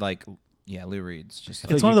 I like Lou Reed's just.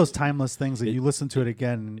 feel It's like one of you- those timeless things that it- you listen to it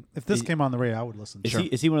again. If this came on the radio, I would listen to Is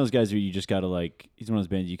it. he one of those guys where you just gotta like? He's one of those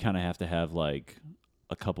bands you kind of have to have like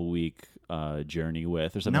a couple week journey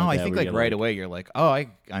with or something. No, like I that, think where like you're right away you're like, oh, I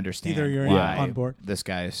understand. Either you're why on board. This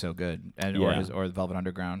guy is so good, and Yeah. or the Velvet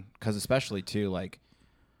Underground, because especially too like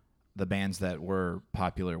the bands that were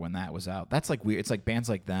popular when that was out. That's like weird. It's like bands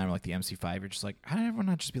like them, or like the MC5. You're just like, how did everyone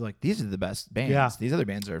not just be like, these are the best bands? Yeah. These other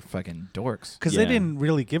bands are fucking dorks. Because Yeah. they didn't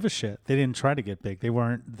really give a shit. They didn't try to get big. They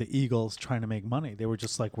weren't the Eagles trying to make money. They were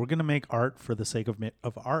just like, we're going to make art for the sake of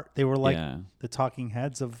art. They were like Yeah. the talking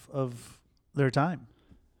heads of their time.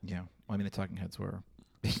 Yeah, well, I mean the Talking Heads were.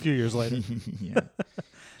 A few years later, Yeah.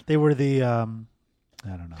 they were the I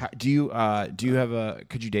don't know. Do you have a?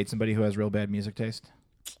 Could you date somebody who has real bad music taste?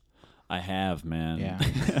 I have, man. Yeah.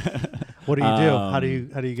 What do you do? How do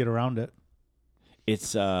Um, you get around it?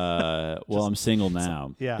 It's well, I'm single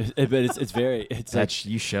now. yeah. But it's very it's like, That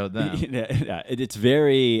you showed them. yeah, it's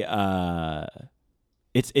very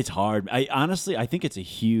it's hard. I think it's a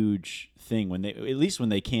huge thing when they at least when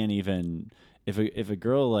they can't even if a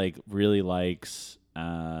girl like really likes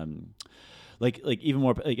like even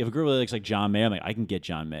more like if a girl really likes like John Mayer, I'm like I can get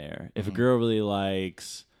John Mayer. If a girl really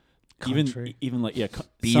likes Country. even like some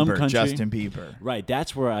Bieber, country, Justin Bieber. right?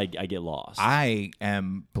 That's where I get lost. I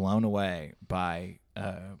am blown away by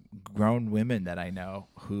grown women that I know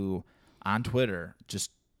who on Twitter just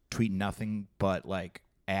tweet nothing but like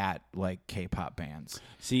at like K-pop bands.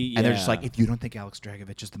 See, And they're just yeah. like, if you don't think Alex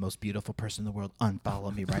Dragovich is the most beautiful person in the world,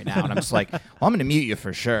 unfollow me right now. And I'm just like, well, I'm going to mute you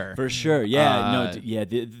for sure. For sure, yeah, Uh, yeah.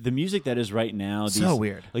 The music that is right now, So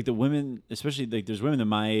weird. Like the women, especially like there's women that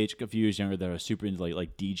my age, a few years younger, that are super into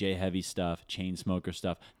like DJ heavy stuff, chain smoker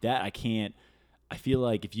stuff. That I can't. I feel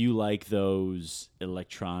like if you like those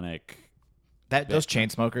electronic, Those chain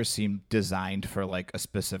smokers seem designed for like a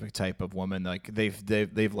specific type of woman. Like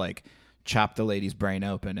they've like chopped the lady's brain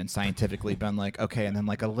open and scientifically been like, okay, and then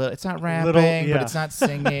like a little, it's not rapping, yeah. but it's not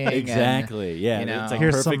singing. exactly, yeah, you know, it's like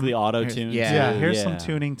Here's perfectly some- auto tuned. yeah. Here's some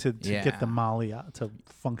tuning to Yeah. get the Molly out to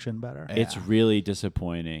function better. Yeah. It's really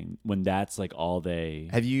disappointing when that's like all they.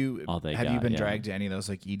 Have you All they have you got, been yeah. dragged to any of those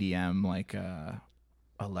like EDM like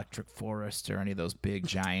Electric Forest or any of those big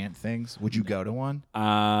giant things? Would you go to one?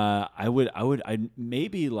 I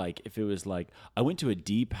maybe like if it was like I went to a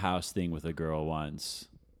deep house thing with a girl once,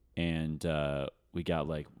 and we got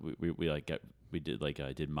like we did like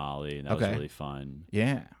I did Molly, and that was really fun.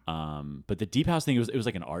 Yeah. But the deep house thing, it was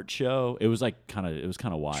like an art show. It was like kind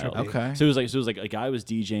of wild. Okay. So it was like a guy was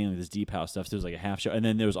DJing like this deep house stuff. So it was like a half show, and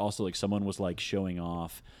then there was also like someone was like showing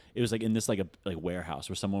off. It was like in this like warehouse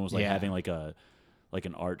where someone was like having like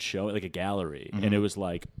an art show, like a gallery, and it was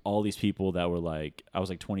like all these people that were like I was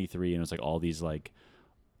like 23, and it was like all these like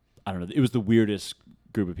I don't know. It was the weirdest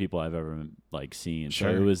group of people I've ever like seen. Sure.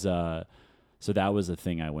 So it was so that was the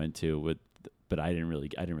thing I went to with. But I didn't really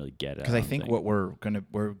get it. Because I think what we're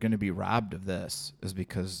gonna be robbed of this is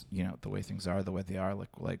because the way things are, the way they are, like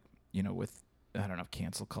with I don't know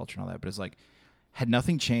cancel culture and all that, but it's like had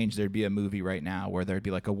nothing changed, there'd be a movie right now where there'd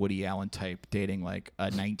be like a Woody Allen type dating like a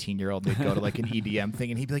 19-year-old. They'd go to like an EDM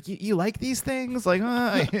thing, and he'd be like, "You like these things?" Like,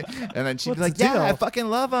 and then she'd be like, "Yeah, I fucking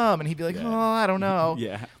love them," and he'd be like, "Oh, I don't know."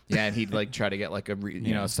 Yeah, and he'd like try to get like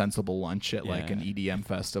a sensible lunch at like an EDM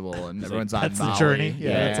festival, and everyone's on That's Molly. the journey.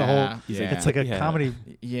 Yeah, it's a whole. It's like a comedy.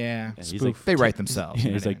 Yeah, he's like, they write themselves.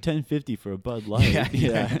 He's like $10.50 for a Bud Light.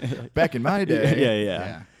 Yeah. Back in my day.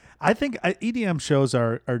 Yeah. I think EDM shows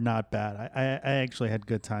are not bad. I actually had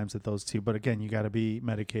good times at those too. But again, you got to be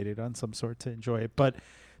medicated on some sort to enjoy it. But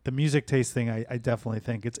the music taste thing, I definitely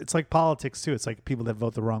think it's like politics too. It's like people that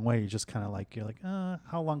vote the wrong way. You just kind of like you're like,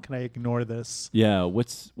 how long can I ignore this? Yeah.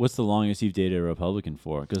 What's the longest you've dated a Republican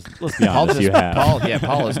for? Because let's be honest, you have. Paul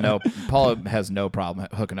has no problem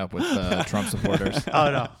hooking up with Trump supporters.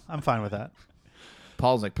 Oh no, I'm fine with that.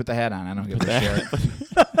 Paul's like, put the hat on. I don't give a shit.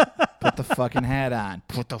 Put the fucking hat on.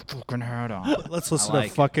 Put the fucking hat on. Let's listen to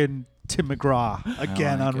fucking Tim McGraw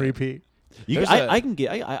again on repeat. I can do.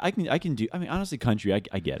 I mean, honestly, country. I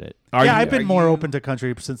get it. I've been more open to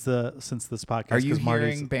country since this podcast. Are you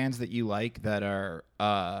hearing bands that you like that are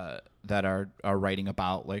writing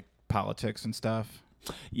about like politics and stuff?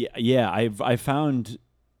 Yeah. I found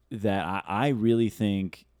that I really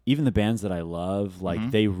think. Even the bands that I love, like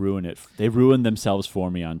they ruin it. They ruin themselves for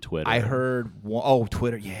me on Twitter. I heard,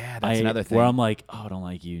 Twitter. Yeah, that's another thing. Where I'm like, I don't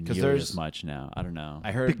like you nearly as much now. I don't know.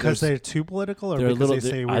 I heard because they're too political, or they're because they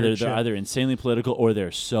say weird shit? They're either insanely political or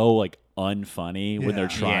they're so like unfunny when they're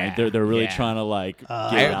trying. Yeah. They're really trying to like get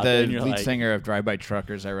out there. The lead singer of Drive By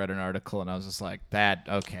Truckers. I read an article and I was just like, that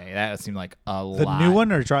seemed like a lot. The new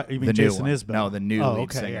one, or you mean Jason Isbell? No, the new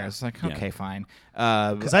lead singer. Yeah. I was like, okay, fine.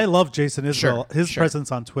 Because I love Jason Isbell. Sure, His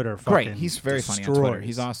presence on Twitter, great. He's very funny on Twitter.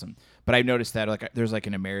 He's awesome. But I've noticed that like there's like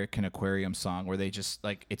an American Aquarium song where they just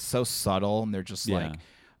like it's so subtle and they're just like.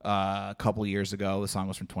 A couple years ago, the song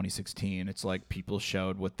was from 2016. It's like people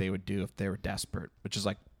showed what they would do if they were desperate, which is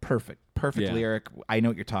like perfect lyric. I know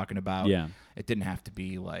what you're talking about. Yeah, it didn't have to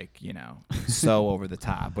be like so over the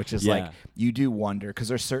top, which is like you do wonder because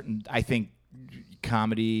there's certain I think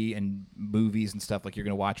comedy and movies and stuff like you're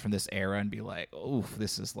gonna watch from this era and be like, oof,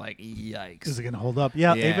 this is like yikes. Is it gonna hold up?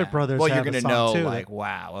 Yeah, Avett Brothers. Well, you're have gonna a song know too, like,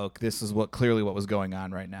 wow, this is clearly what was going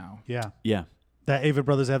on right now. Yeah. That Avett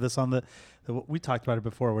Brothers have this on the we talked about it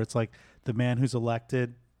before, where it's like the man who's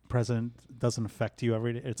elected president doesn't affect you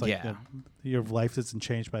every day. It's like your life isn't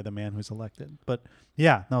changed by the man who's elected. But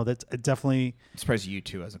that's definitely. I'm surprised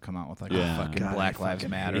U2 hasn't come out with like a fucking Black Lives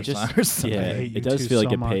Matter song or something. Yeah, it does feel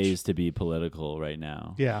like it pays to be political right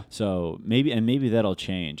now. Yeah. So maybe that'll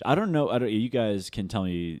change. I don't know. You guys can tell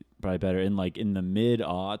me probably better. In the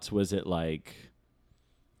mid-aughts, was it like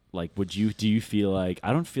do you feel like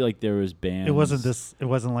I don't feel like there was bands. It wasn't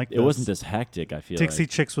like this. It wasn't this hectic. I feel Dixie like.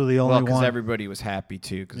 Chicks were the only one. Because everybody was happy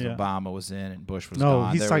too because Obama was in and Bush was gone.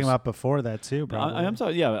 No, he's talking about before that too. Probably. I'm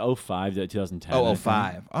talking 05 to 2010. Oh,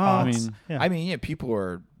 05. Oh, I mean, people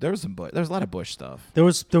were there was a lot of Bush stuff. There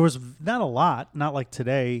was not a lot, not like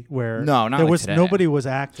today where today. Nobody was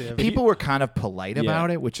active. People were kind of polite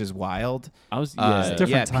about it, which is wild. It's a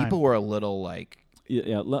different time. People were a little like.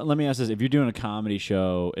 Yeah, let me ask this: if you're doing a comedy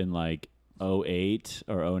show in like 08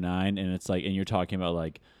 or 09 and it's like and you're talking about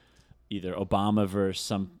like either Obama versus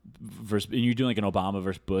and you're doing like an Obama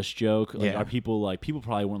versus Bush joke, like are people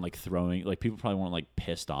probably weren't like throwing, like people probably weren't like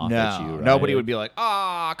pissed off at you, right? Nobody would be like,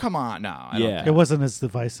 come on, no. It wasn't as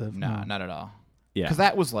divisive. No, not at all. Yeah, because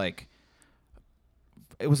that was like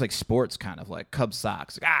it was like sports kind of like Cubs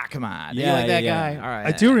Sox. Like, come on. Yeah, you like that guy? All right.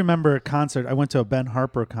 I do remember a concert. I went to a Ben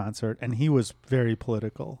Harper concert, and he was very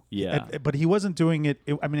political. Yeah. But he wasn't doing it.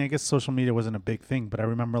 I mean, I guess social media wasn't a big thing, but I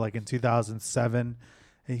remember like in 2007,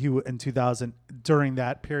 in 2000, during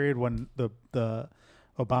that period when the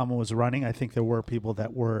Obama was running, I think there were people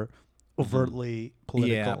that were overtly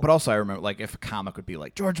political. Yeah, but also I remember, like, if a comic would be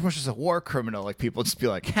like, George Bush is a war criminal, like, people would just be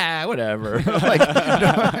like, whatever.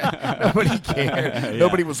 Like, nobody cared.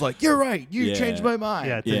 Nobody was like, you're right, you changed my mind.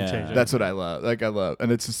 Yeah, it didn't change it. That's what I love. Like, I love,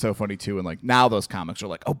 and it's just so funny too. And like now those comics are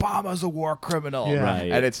like, Obama's a war criminal. Yeah.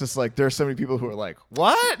 Right. And it's just like there's so many people who are like,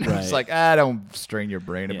 what? Right. It's like, don't strain your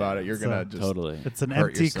brain about it. You're gonna just totally. It's an hurt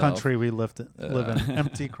empty yourself. country we live in.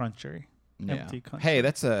 Empty country. Yeah. Empty country. Hey,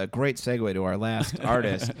 that's a great segue to our last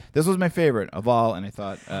artist. This was my favorite of all, and I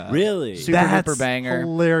thought Really? super That's duper banger,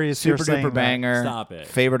 hilarious you're super saying duper that. banger. Stop it.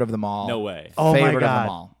 Favorite of them all. No way. Oh my favorite of God. them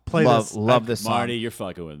all. Play love, this. Love this song. Marty, you're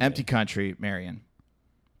fucking with me. Empty Country, Marion.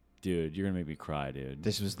 Dude, you're gonna make me cry, dude.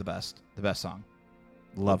 This was the best song.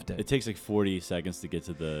 Loved it. It takes like 40 seconds to get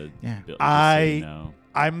to the. Yeah. just so you know.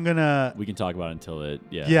 I'm gonna. We can talk about it until it.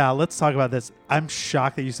 Yeah. Yeah, let's talk about this. I'm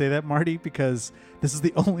shocked that you say that, Marty, because this is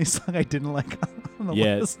the only song I didn't like on the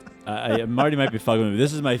Yeah, list. Marty might be fucking with me.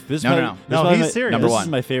 This is my. No, he's serious. Number This one. is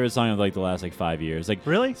my favorite song of like the last like 5 years. Like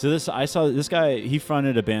Really? So I saw this guy. He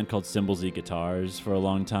fronted a band called Cymbals Eat Guitars for a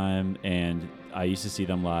long time, and I used to see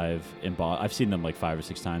them live in Boston. I've seen them like 5 or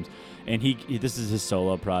 6 times, and he this is his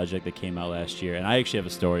solo project that came out last year, and I actually have a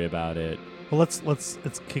story about it. Well, it's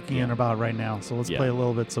kicking in about right now, so let's Yeah. play a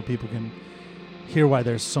little bit so people can hear why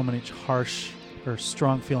there's so many harsh or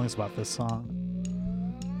strong feelings about this song.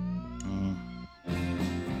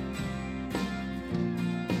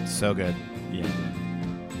 So good. Yeah.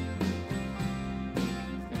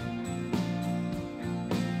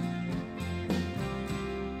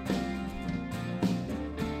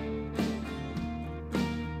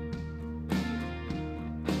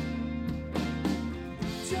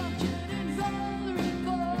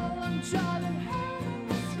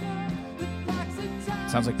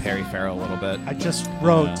 Sounds like Perry Farrell a little bit. I just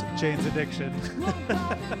wrote Yeah. Jane's Addiction.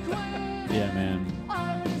 Yeah, man.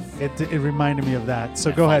 It reminded me of that.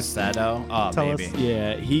 So go ahead. Falsetto. Oh, Tell baby. us.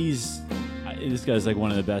 Yeah, this guy's like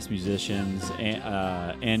one of the best musicians,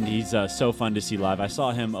 and he's so fun to see live. I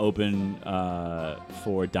saw him open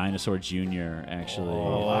for Dinosaur Jr. actually.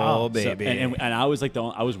 Oh, wow. baby. And I was like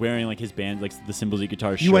I was wearing like his band like the Cymbals Eat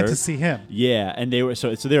Guitar shirt. You went to see him. Yeah, and they were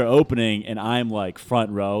so they were opening, and I'm like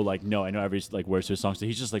front row, like no, I know every like words to his song. So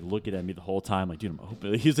he's just like looking at me the whole time, like dude, I'm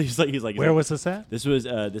opening. He's like Where was this at? This was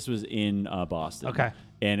in Boston. Okay.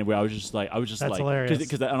 And where I was just That's like hilarious.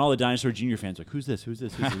 because on all the Dinosaur Jr. fans like who's this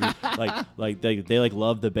like they like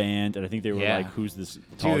love the band, and I think they were Yeah. like who's this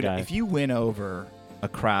tall Dude, guy. if you win over a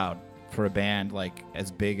crowd for a band like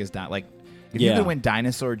as big as that, like if you Yeah. can win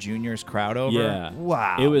Dinosaur Jr.'s crowd over, Yeah.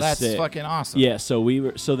 wow, It was that's sick. fucking awesome. Yeah, so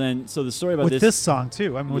the story about With this song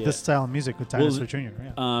too. I mean, with Yeah. this style of music with Dinosaur Jr.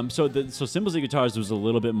 Yeah. So Cymbals Eat Guitars was a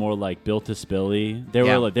little bit more like Built to Spilly. They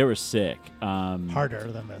Yeah. were sick.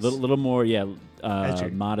 Harder than this. Little more, yeah. Edgy.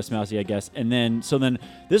 Modest Mousy, I guess. And then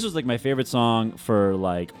this was like my favorite song for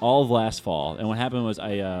like all of last fall. And what happened was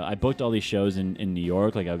I booked all these shows in New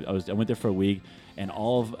York. Like I went there for a week, and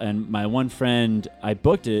my one friend, I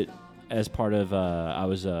booked it as part of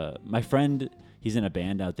my friend. He's in a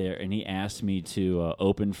band out there, and he asked me to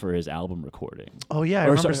open for his album recording. Oh yeah, I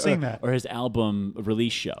remember seeing that. Or his album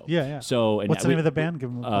release show. Yeah, yeah. So and What's the name of the band? Give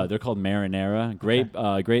 'em a plug. they're called Marinara. Great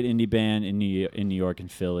indie band in New York and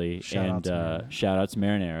Philly. Shout out to Marinara. Shout out to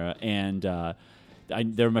Marinara.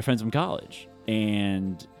 And they were my friends from college.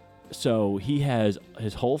 And so he has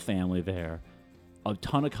his whole family there, a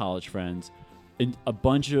ton of college friends, and a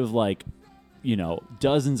bunch of like,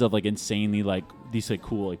 dozens of like insanely like these like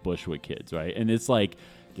cool like Bushwick kids, right? And it's like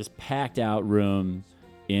this packed out room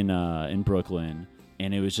in Brooklyn,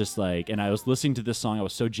 and it was just like, and I was listening to this song. I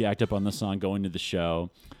was so jacked up on the song going to the show,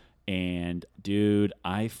 and dude,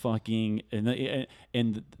 I fucking and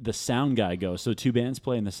the sound guy goes. So 2 bands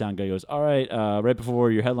play, and the sound guy goes, "All right, right before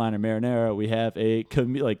your headliner Marinara, we have a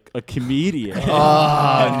comedian." Oh,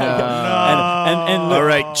 no. and All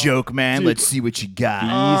right, joke man, Dude. let's see what you got.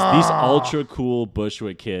 these ultra cool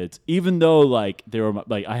Bushwick kids, even though like they were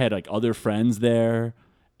like I had like other friends there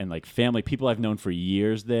and like family people I've known for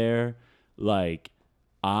years there, like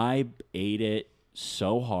I ate it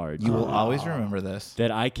so hard. You will always remember this.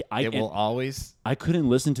 that It will always. I couldn't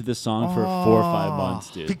listen to this song for 4 or 5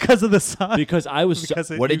 months, dude. because of the song. Because I was so,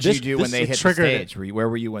 Because it- What did this- you do this when they hit the triggered it. stage? Where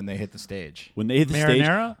were you when they hit the stage? when they hit the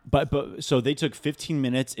Marinara? stage. But so they took 15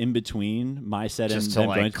 minutes in between my set Just and to them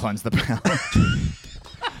like going- cleanse the palate.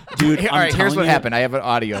 dude. All I'm right, here's telling what you- happened. I have an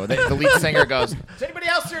audio. The lead singer goes, "Does anybody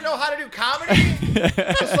else here know how to do comedy?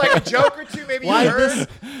 Just like a joke or two, maybe you heard."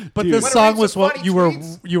 But Dude. this Wanna song read was some what funny you were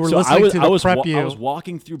tweets? So listening to the prep I you. was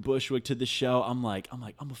walking through Bushwick to the show. I'm like,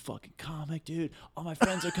 I'm a fucking comic, dude. All my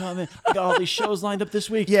friends are coming. I got all these shows lined up this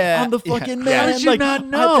week. Yeah, I'm the yeah, fucking yeah. man. How did you Like, not I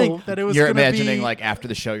know think- that it was You're gonna imagining be like after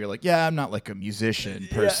the show, you're like, yeah, I'm not like a musician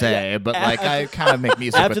per Yeah, se, yeah. but like I kind of make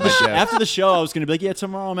music after with the my jokes. after the show, I was gonna be like, yeah,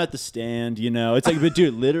 tomorrow I'm at the stand. You know, it's like, but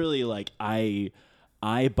dude, literally, like I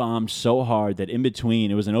bombed so hard that in between,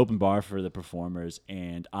 it was an open bar for the performers,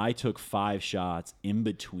 and I took 5 shots in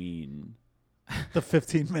between. the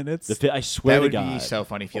 15 minutes. I swear That to would God, be so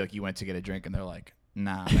funny if you like you went to get a drink and they're like,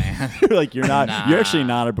 nah, man. like you're not, Nah. you're actually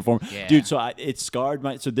not a performer, Yeah. dude. So it scarred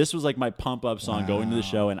my. So this was like my pump up song going to the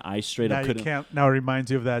show, and I straight now up you couldn't. can't. Now it reminds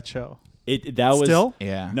you of that show. That was Still?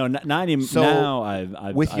 Yeah. No, not even So, now.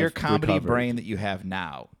 I've With your I've comedy recovered. brain that you have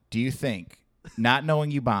now, do you think, not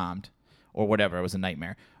knowing you bombed or whatever, it was a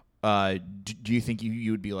nightmare, do you think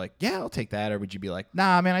you would be like, yeah, I'll take that? Or would you be like,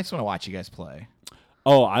 nah, man, I just want to watch you guys play?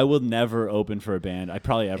 Oh, I will never open for a band. I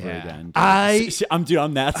probably ever Yeah. again. Dude. I-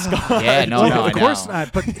 I'm that scarred. Yeah, no, Well, no, of I course know.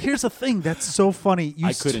 not. But here's the thing that's so funny. You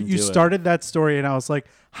I couldn't you do it. started that story, and I was like,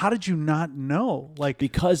 how did you not know? Like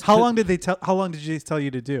Because how long did they tell? How long did they tell you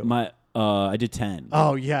to do? I did 10.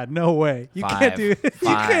 Oh yeah, no way. You can't do it. You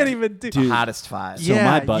Five. can't even do. The hottest 5. So yeah,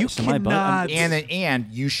 my butt- you so my butt- cannot. And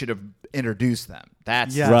you should have introduced them.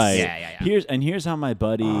 That's Yes. Right. Yeah. Here's how my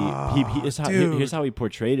buddy dude. here's how he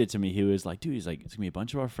portrayed it to me. He was like, dude, he's like, it's gonna be a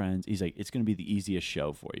bunch of our friends. He's like, it's gonna be the easiest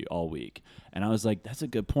show for you all week. And I was like, that's a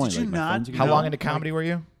good point. Did you like, my not- friends are How gonna long go. into comedy were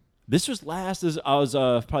you? This was I was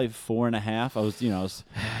probably 4.5. I was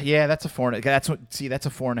Yeah, that's a 4. That's a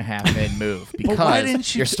 4.5 mid move because why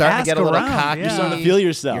didn't you you're starting to get a ask little around? cocky. You're starting to feel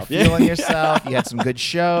yourself. You're Yeah. feeling yourself. You had some good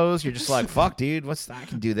shows. You're just like, fuck, dude. I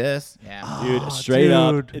can do this. Yeah. dude, straight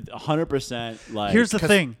up, dude. 100%. Like, Here's the 'cause-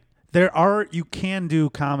 thing: you can do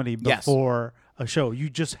comedy Yes. before a show. You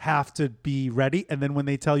just have to be ready, and then when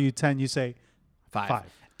they tell you 10, you say 5.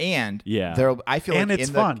 And Yeah. I feel And like it's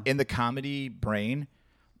in fun. in the comedy brain,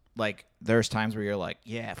 like there's times where you're like,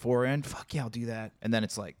 yeah, 4 in, fuck yeah, I'll do that. And then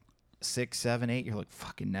it's like 6, 7, 8, you're like,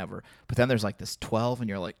 fucking never. But then there's like this 12, and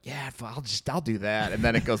you're like, yeah, I'll do that. And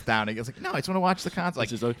then it goes down, and it's like, no, I just want to watch the concert.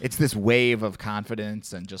 Like It's just it's this wave of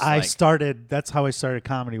confidence and just That's how I started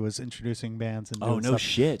comedy, was introducing bands and doing Oh, no stuff.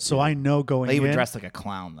 shit, So dude. I know going They even in. dressed like a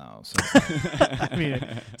clown though. So I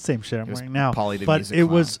mean, same shit I'm was wearing now. Pauly the But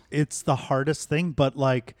Music it's the hardest thing. But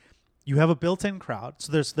like, you have a built-in crowd,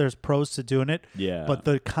 so there's pros to doing it. Yeah. But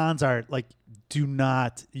the cons are like,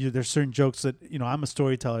 there's certain jokes that I'm a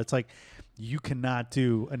storyteller. It's like, you cannot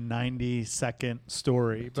do a 90-second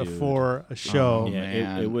story before a show. Oh, yeah,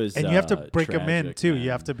 man. it was, And you have to break them in tragic, too. man. You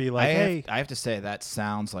have to be like, hey, I have to say that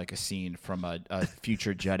sounds like a scene from a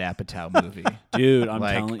future Judd Apatow movie. Dude, I'm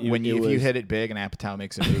like telling you, when it if you was- hit it big and Apatow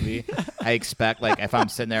makes a movie, I expect like if I'm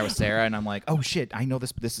sitting there with Sarah and I'm like, oh shit, I know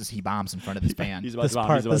this. This is he bombs in front of this band. He's about This to bomb.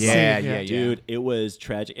 part, He's about this to scene, bomb. yeah. Dude, it was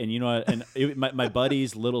tragic. And you know what? And my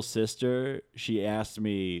buddy's little sister, she asked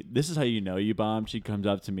me, this is how you know you bombed. She comes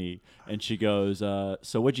up to me and she goes,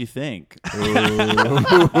 so what'd you think? are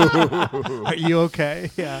you okay?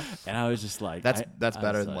 Yeah. And I was just like, That's I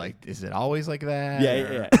better was than like, is it always like that? Yeah,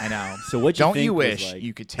 Or- yeah. I know. So what you don't think you was, wish like-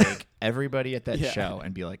 you could take everybody at that Yeah. show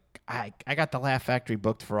and be like, I got the Laugh Factory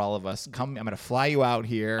booked for all of us. Come, I'm gonna fly you out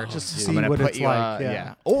here. Just to I'm see gonna what put it's you, like,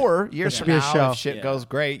 yeah. Or years should from be a now, show. if shit Yeah. goes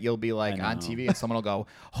great, you'll be like I on know. TV and someone will go,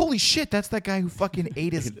 "Holy shit, that's that guy who fucking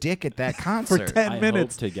ate his dick at that concert." For 10 I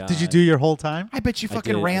minutes. hope to Did you God. do your whole time? I bet you I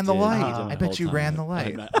fucking did, ran the I did. light. I did my I bet whole you time. ran the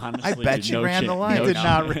light. Honestly, I bet dude, you no ran the chance. light. No Did not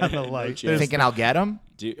chance. run the No light. chance. Thinking I'll get him.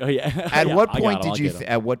 Dude, oh yeah. At Yeah, what I got point him, did I'll you? get him.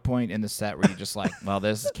 At what point in the set were you just like, "Well,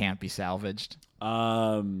 this can't be salvaged"?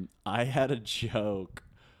 I had a joke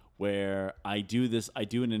where I do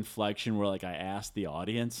an inflection where like I ask the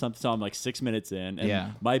audience something. So I'm like 6 minutes in, and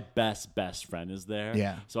Yeah. my best friend is there.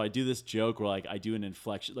 Yeah. So I do this joke where like I do an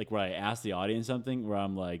inflection, like where I ask the audience something, where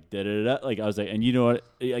I'm like da da da, like I was like, and you know what,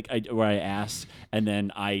 like where I ask, and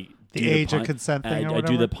then I. The do age of pun- consent thing or I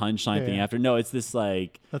do the whatever? punchline thing Yeah. after. No, it's this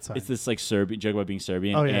like That's fine. it's this like Serbian joke about being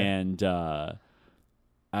Serbian, Oh, yeah. and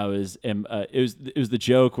I was it was the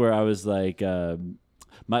joke where I was like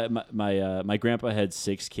my grandpa had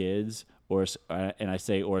 6 kids, and I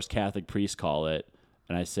say, or as Catholic priests call it,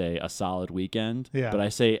 and I say a solid weekend. Yeah. But I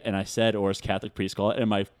said, or as Catholic priests call it, and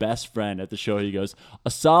my best friend at the show, he goes,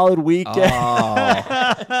 a solid weekend.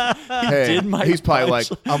 Oh, hey, did my he's probably like,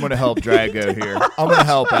 punch. "I'm gonna help Drago here. I'm gonna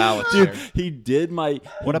help Alex Dude, here." he did my.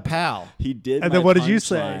 What a pal! He did. And my then what did you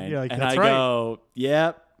say? punchline, You're like, and "That's I right." go,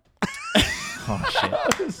 yep. Oh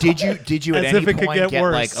shit! Did you at As any if it could point get get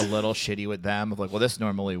worse. like a little shitty with them of like, well, this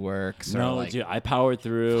normally works? Or No, like, dude, I powered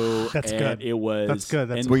through. That's and good. It was. That's good.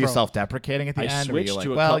 That's and were you pro. self-deprecating at the I end? Or were you switched like,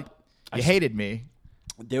 to a well, couple- you hated me.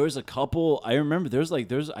 there was a couple. I remember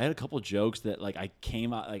I had a couple jokes that like I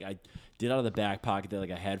came out like I did out of the back pocket that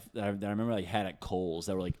like I had that I remember I had at Kohl's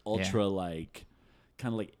that were like ultra like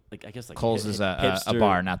kind of like I guess like Kohl's is a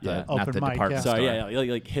bar, not the Open mic, department yeah. store. So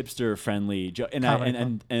like hipster friendly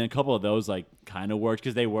and a couple of those like kind of worked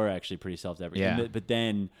because they were actually pretty self-deprecating. Yeah. But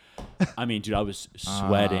then, I mean, dude, I was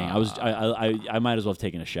sweating. I might as well have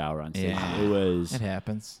taken a shower on stage. Yeah. It was. It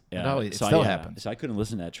happens. Yeah. It still happens. So I couldn't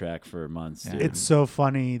listen to that track for months. Dude. It's so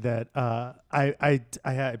funny that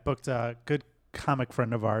I booked a good comic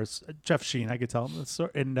friend of ours, Jeff Sheen. I could tell him this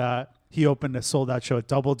story, and he opened a sold out show at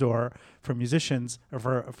Double Door for musicians or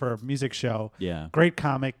for a music show. Yeah. Great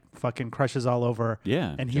comic, fucking crushes all over.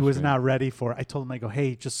 Yeah, And he Jeff's was great. not ready for it. I told him, I go,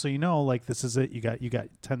 hey, just so you know, like this is it. You got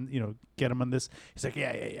 10, get him on this. He's like,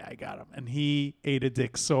 yeah, I got him. And he ate a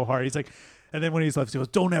dick so hard. He's like, and then when he's left, he goes,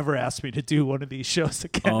 don't ever ask me to do one of these shows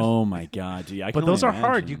again. Oh my god, dude! I but can those only are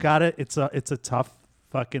hard. imagine. You got it. It's a tough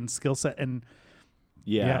fucking skill set. And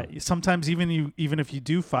Yeah. sometimes even if you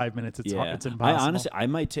do 5 minutes, it's hard, it's impossible. I honestly, I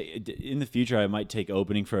might take in the future. I might take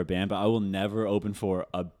opening for a band, but I will never open for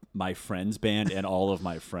my friend's band and all of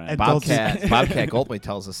my friends. And Bobcat Goldthwait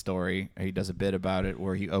tells a story. He does a bit about it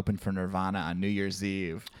where he opened for Nirvana on New Year's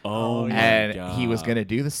Eve. Oh my and God. he was gonna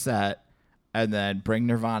do the set and then bring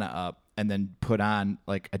Nirvana up and then put on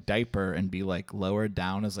like a diaper and be like lowered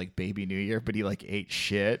down as like Baby New Year, but he like ate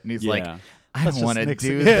shit and he's like, I Let's don't want just to mix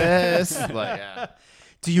do it. this. Like, yeah.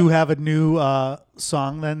 Do you have a new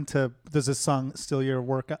song then? Does this song still your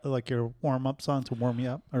like your warm up song to warm you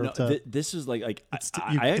up? Or No, to, this is like It's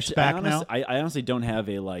I back now? honestly don't have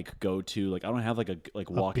a like go to like I don't have like a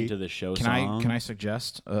walk Upbeat. into the show Can song. I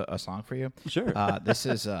suggest a song for you? Sure. This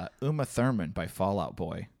is Uma Thurman by Fall Out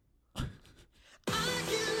Boy.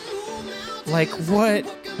 Like what?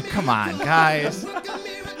 Come on, guys.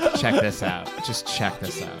 Check this out. Just check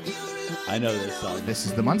this out. I know this song. This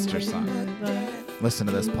is the Munster song. Listen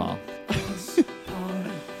to this, Paul.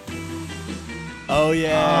 Oh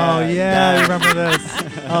yeah. oh yeah, I remember this.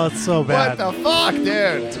 Oh, it's so bad. What the fuck,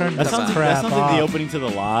 dude? Turn That this sounds, crap that sounds like the off. opening to the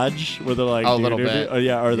Lodge where they're like Oh, a little bit. Oh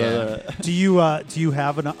yeah, or Yeah. the Do you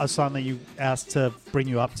have a song that you asked to bring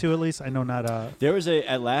you up to at least? I know not there was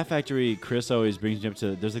at Laugh Factory. Chris always brings me up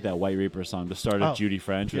to. There's like that White Reaper song, the start of Oh. Judy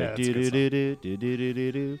French. Yeah, Like, that's a good song.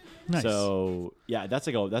 do-do-do-do-do-do-do-do. Nice. So yeah, that's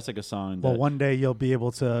like a song. Well, that, one day you'll be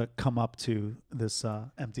able to come up to this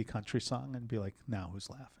Empty Country song and be like, now who's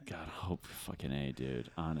laughing? God, I hope fucking A, dude.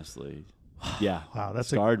 Honestly, yeah. Wow, that's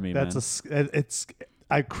scarred me, man.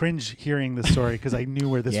 I cringe hearing this story because I knew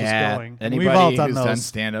where this was going. And Anybody we've all done who's those. done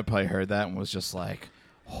stand up probably heard that and was just like,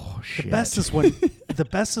 oh shit. The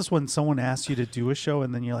best is when someone asks you to do a show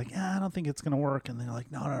and then you're like, yeah, I don't think it's gonna work, and they're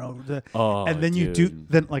like, no. Oh, and then you do. dude.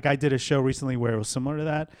 Then like I did a show recently where it was similar to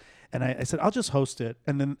that, and I said I'll just host it,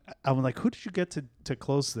 and then I'm like, who did you get to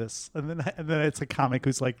close this? And then it's a comic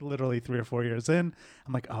who's like literally 3 or 4 years in.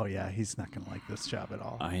 I'm like, oh yeah, he's not gonna like this job at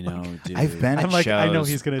all. I know, dude. I've been at I'm like, shows. I know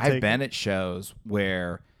he's gonna take I've been at shows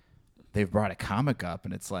where they've brought a comic up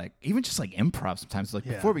and it's like even just like improv sometimes like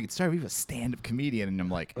Yeah. before we get started we have a stand-up comedian and I'm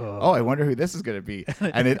like oh I wonder who this is gonna be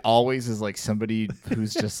and it always is like somebody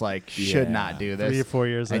who's just like should Yeah. not do this 3 or 4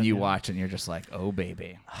 years and in, you yeah. watch it and you're just like oh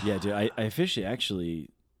baby. Yeah, dude. I officially actually,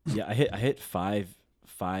 I hit 5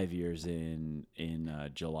 years in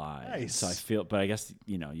July. Nice. So I feel, but I guess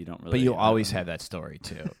you don't really. But you always have that story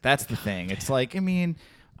too. That's the thing. It's like, I mean,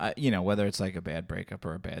 whether it's like a bad breakup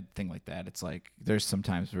or a bad thing like that, it's like there's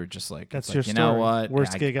sometimes we're just like, That's it's your like, you know story. what?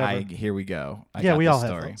 Worst gig ever. Here we go. I Yeah, got we this all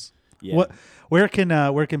story. have those. Yeah. Where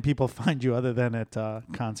can people find you other than at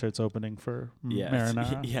concerts opening for Yeah,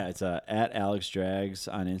 Marinara? it's at Alex Drags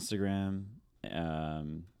on Instagram,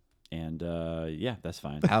 and yeah, that's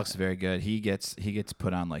fine. Alex is very good. He gets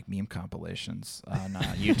put on like meme compilations on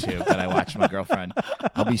YouTube that I watch with my girlfriend.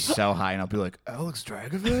 I'll be so high and I'll be like, Alex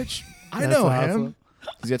Dragovich? I That's know awesome. him.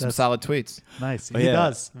 He's got some solid tweets. Nice. Oh, He yeah.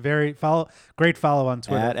 does. Great follow on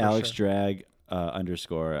Twitter. At for Alex sure. Drag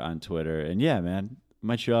 _ on Twitter, and yeah, man,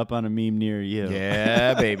 might show up on a meme near you.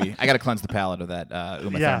 Yeah, baby. I got to cleanse the palate of that Uma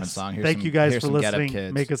Thurman Yes. song. Here's Thank some- you guys here's for some Get Up listening.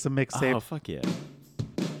 Kids. Make us a mixtape. Oh fuck yeah!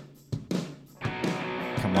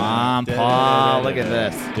 Come on, Paul. Look at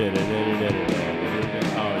this.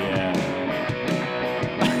 Oh yeah.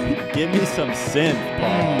 Give me some synth,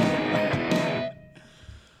 Paul.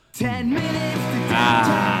 10 minutes to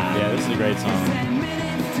Yeah, this is a great song. 10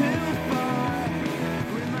 minutes too far.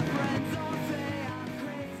 When my friends all say I'm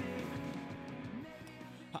crazy.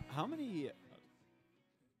 How many